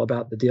forget all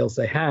about the deals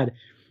they had.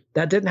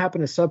 That didn't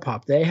happen to Sub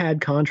Pop. They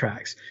had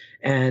contracts.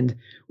 And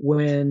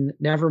when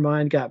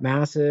Nevermind got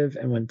massive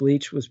and when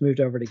Bleach was moved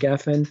over to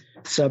Geffen,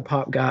 Sub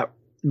Pop got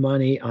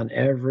money on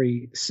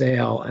every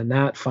sale, and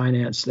that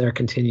financed their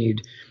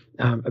continued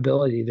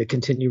ability to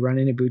continue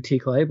running a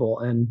boutique label.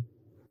 And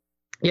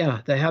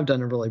yeah, they have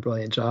done a really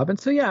brilliant job. And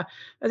so, yeah,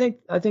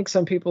 I think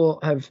some people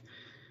have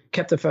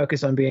kept the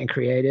focus on being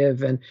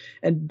creative, and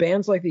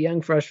bands like the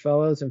Young Fresh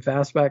Fellows and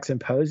Fastbacks and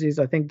Posies,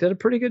 I think, did a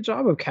pretty good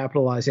job of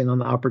capitalizing on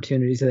the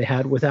opportunities they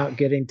had without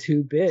getting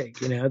too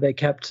big. You know, they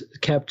kept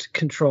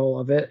control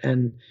of it.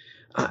 And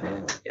I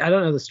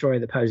don't know the story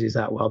of the Posies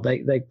that well.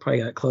 They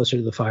probably got closer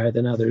to the fire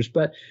than others,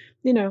 but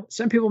you know,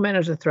 some people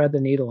manage to thread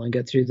the needle and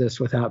get through this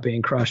without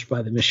being crushed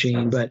by the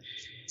machine. But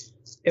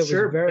it was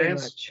very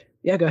much.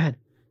 Yeah, go ahead.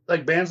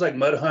 Like bands like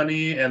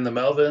Mudhoney and the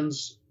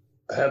Melvins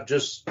have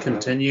just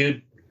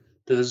continued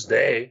to this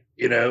day,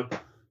 you know,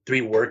 to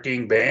be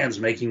working bands,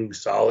 making a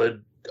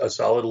solid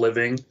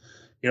living.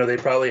 You know, they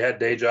probably had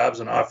day jobs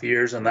and off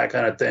years and that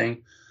kind of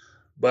thing,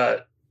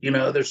 but you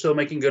know, they're still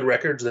making good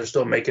records. They're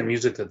still making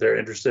music that they're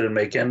interested in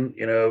making,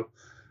 you know,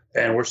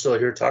 and we're still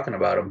here talking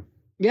about them.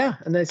 Yeah,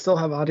 and they still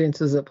have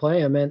audiences that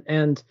play them.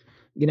 And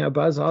you know,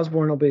 Buzz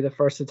Osborne will be the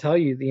first to tell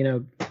you, you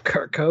know,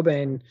 Kurt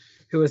Cobain,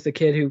 who was the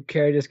kid who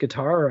carried his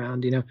guitar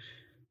around, you know,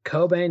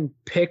 Cobain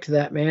picked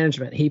that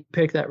management. He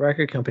picked that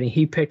record company.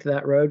 He picked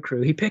that road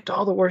crew. He picked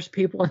all the worst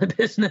people in the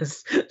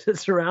business to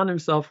surround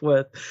himself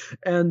with.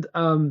 And,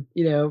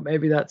 you know,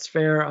 maybe that's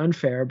fair or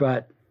unfair,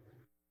 but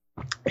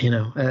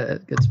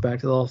It gets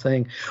back to the whole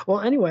thing.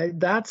 Well, anyway,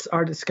 that's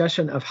our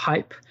discussion of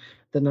Hype,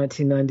 the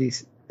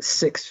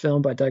 1996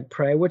 film by Doug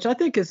Prey, which I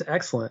think is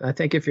excellent. I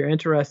think if you're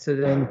interested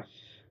in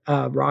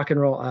rock and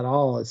roll at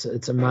all, it's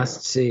a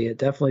must see. It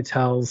definitely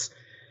tells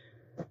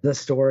the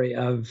story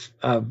of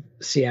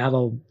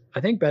Seattle,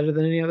 I think, better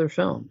than any other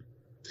film.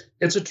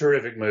 It's a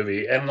terrific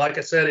movie. And like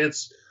I said,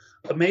 it's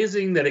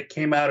amazing that it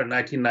came out in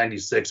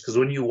 1996, because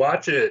when you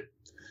watch it,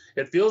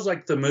 it feels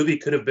like the movie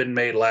could have been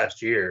made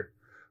last year,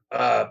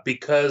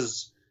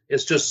 because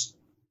it's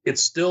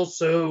still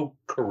so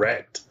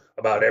correct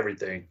about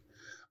everything.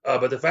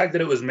 But the fact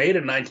that it was made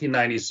in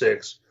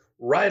 1996,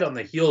 right on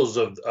the heels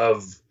of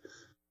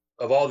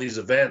all these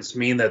events,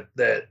 mean that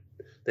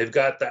they've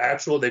got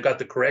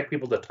the correct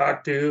people to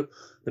talk to.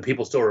 The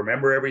people still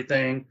remember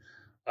everything.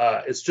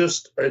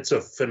 It's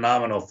a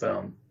phenomenal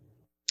film.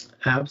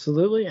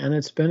 Absolutely. And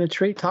it's been a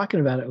treat talking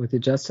about it with you,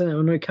 Justin. And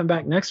when we come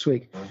back next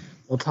week,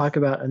 we'll talk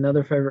about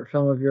another favorite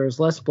film of yours,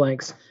 Les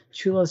Blank's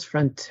Chulas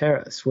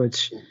Fronteras,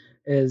 which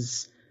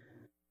is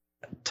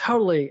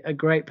totally a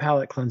great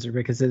palate cleanser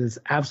because it is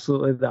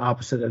absolutely the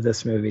opposite of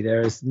this movie.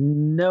 There is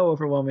no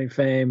overwhelming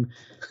fame,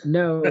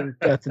 no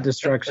death and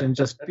destruction,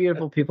 just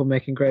beautiful people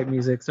making great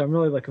music. So I'm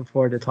really looking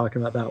forward to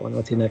talking about that one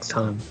with you next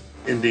time.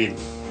 Indeed.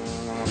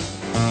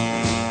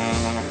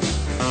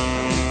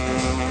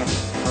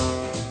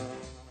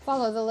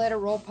 Follow the Let It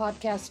Roll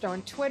podcast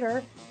on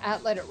Twitter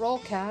at Let It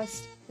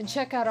Rollcast, and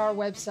check out our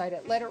website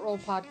at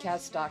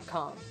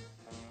letitrollpodcast.com.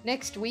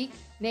 Next week,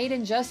 Nate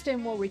and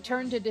Justin will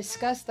return to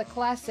discuss the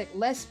classic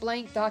Les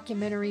Blank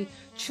documentary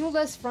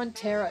Chulas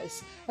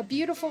Fronteras, a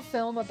beautiful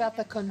film about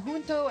the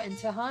Conjunto and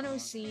Tejano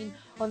scene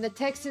on the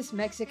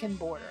Texas-Mexican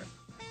border.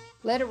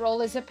 Let It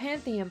Roll is a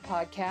Pantheon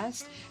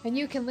podcast, and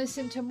you can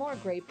listen to more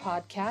great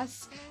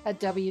podcasts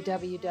at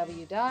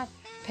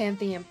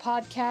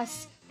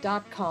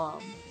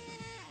www.pantheonpodcasts.com.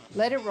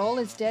 Let It Roll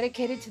is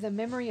dedicated to the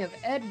memory of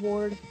Ed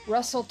Ward,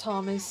 Russell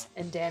Thomas,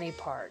 and Danny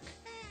Park.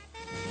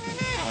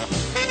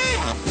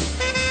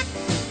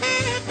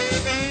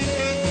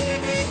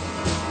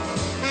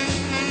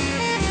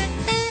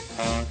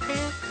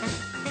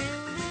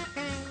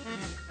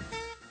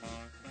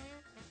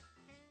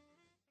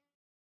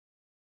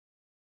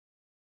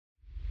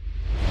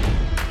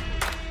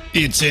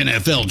 It's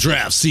NFL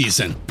draft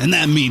season, and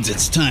that means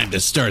it's time to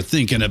start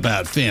thinking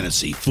about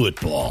fantasy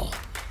football.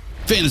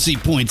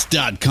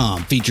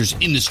 FantasyPoints.com features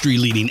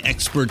industry-leading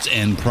experts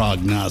and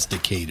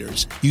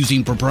prognosticators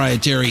using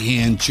proprietary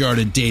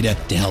hand-charted data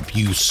to help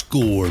you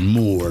score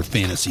more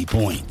fantasy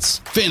points.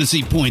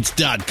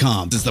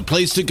 FantasyPoints.com is the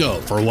place to go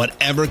for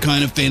whatever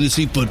kind of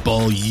fantasy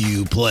football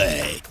you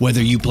play.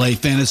 Whether you play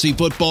fantasy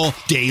football,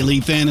 daily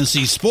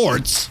fantasy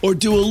sports, or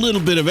do a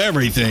little bit of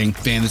everything,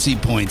 Fantasy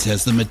Points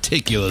has the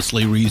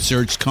meticulously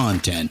researched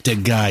content to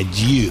guide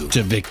you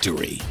to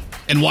victory.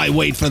 And why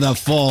wait for the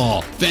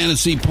fall?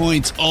 Fantasy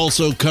Points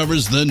also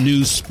covers the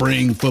new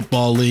spring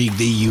football league,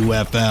 the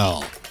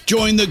UFL.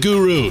 Join the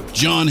guru,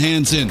 John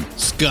Hansen,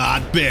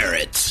 Scott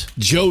Barrett,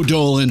 Joe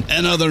Dolan,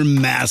 and other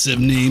massive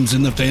names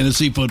in the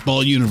fantasy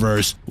football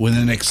universe with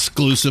an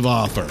exclusive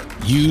offer.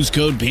 Use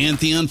code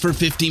Pantheon for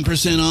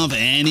 15% off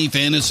any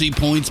Fantasy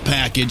Points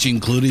package,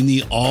 including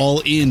the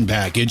all-in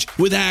package,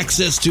 with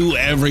access to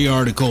every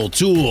article,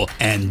 tool,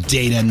 and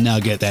data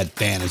nugget that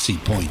Fantasy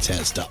Points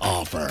has to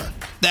offer.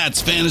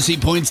 That's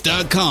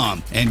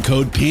FantasyPoints.com and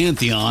code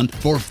Pantheon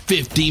for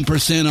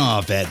 15%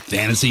 off at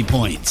Fantasy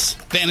Points.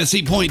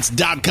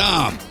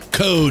 FantasyPoints.com,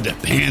 code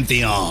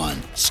Pantheon.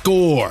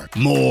 Score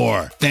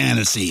more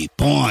fantasy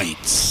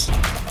points.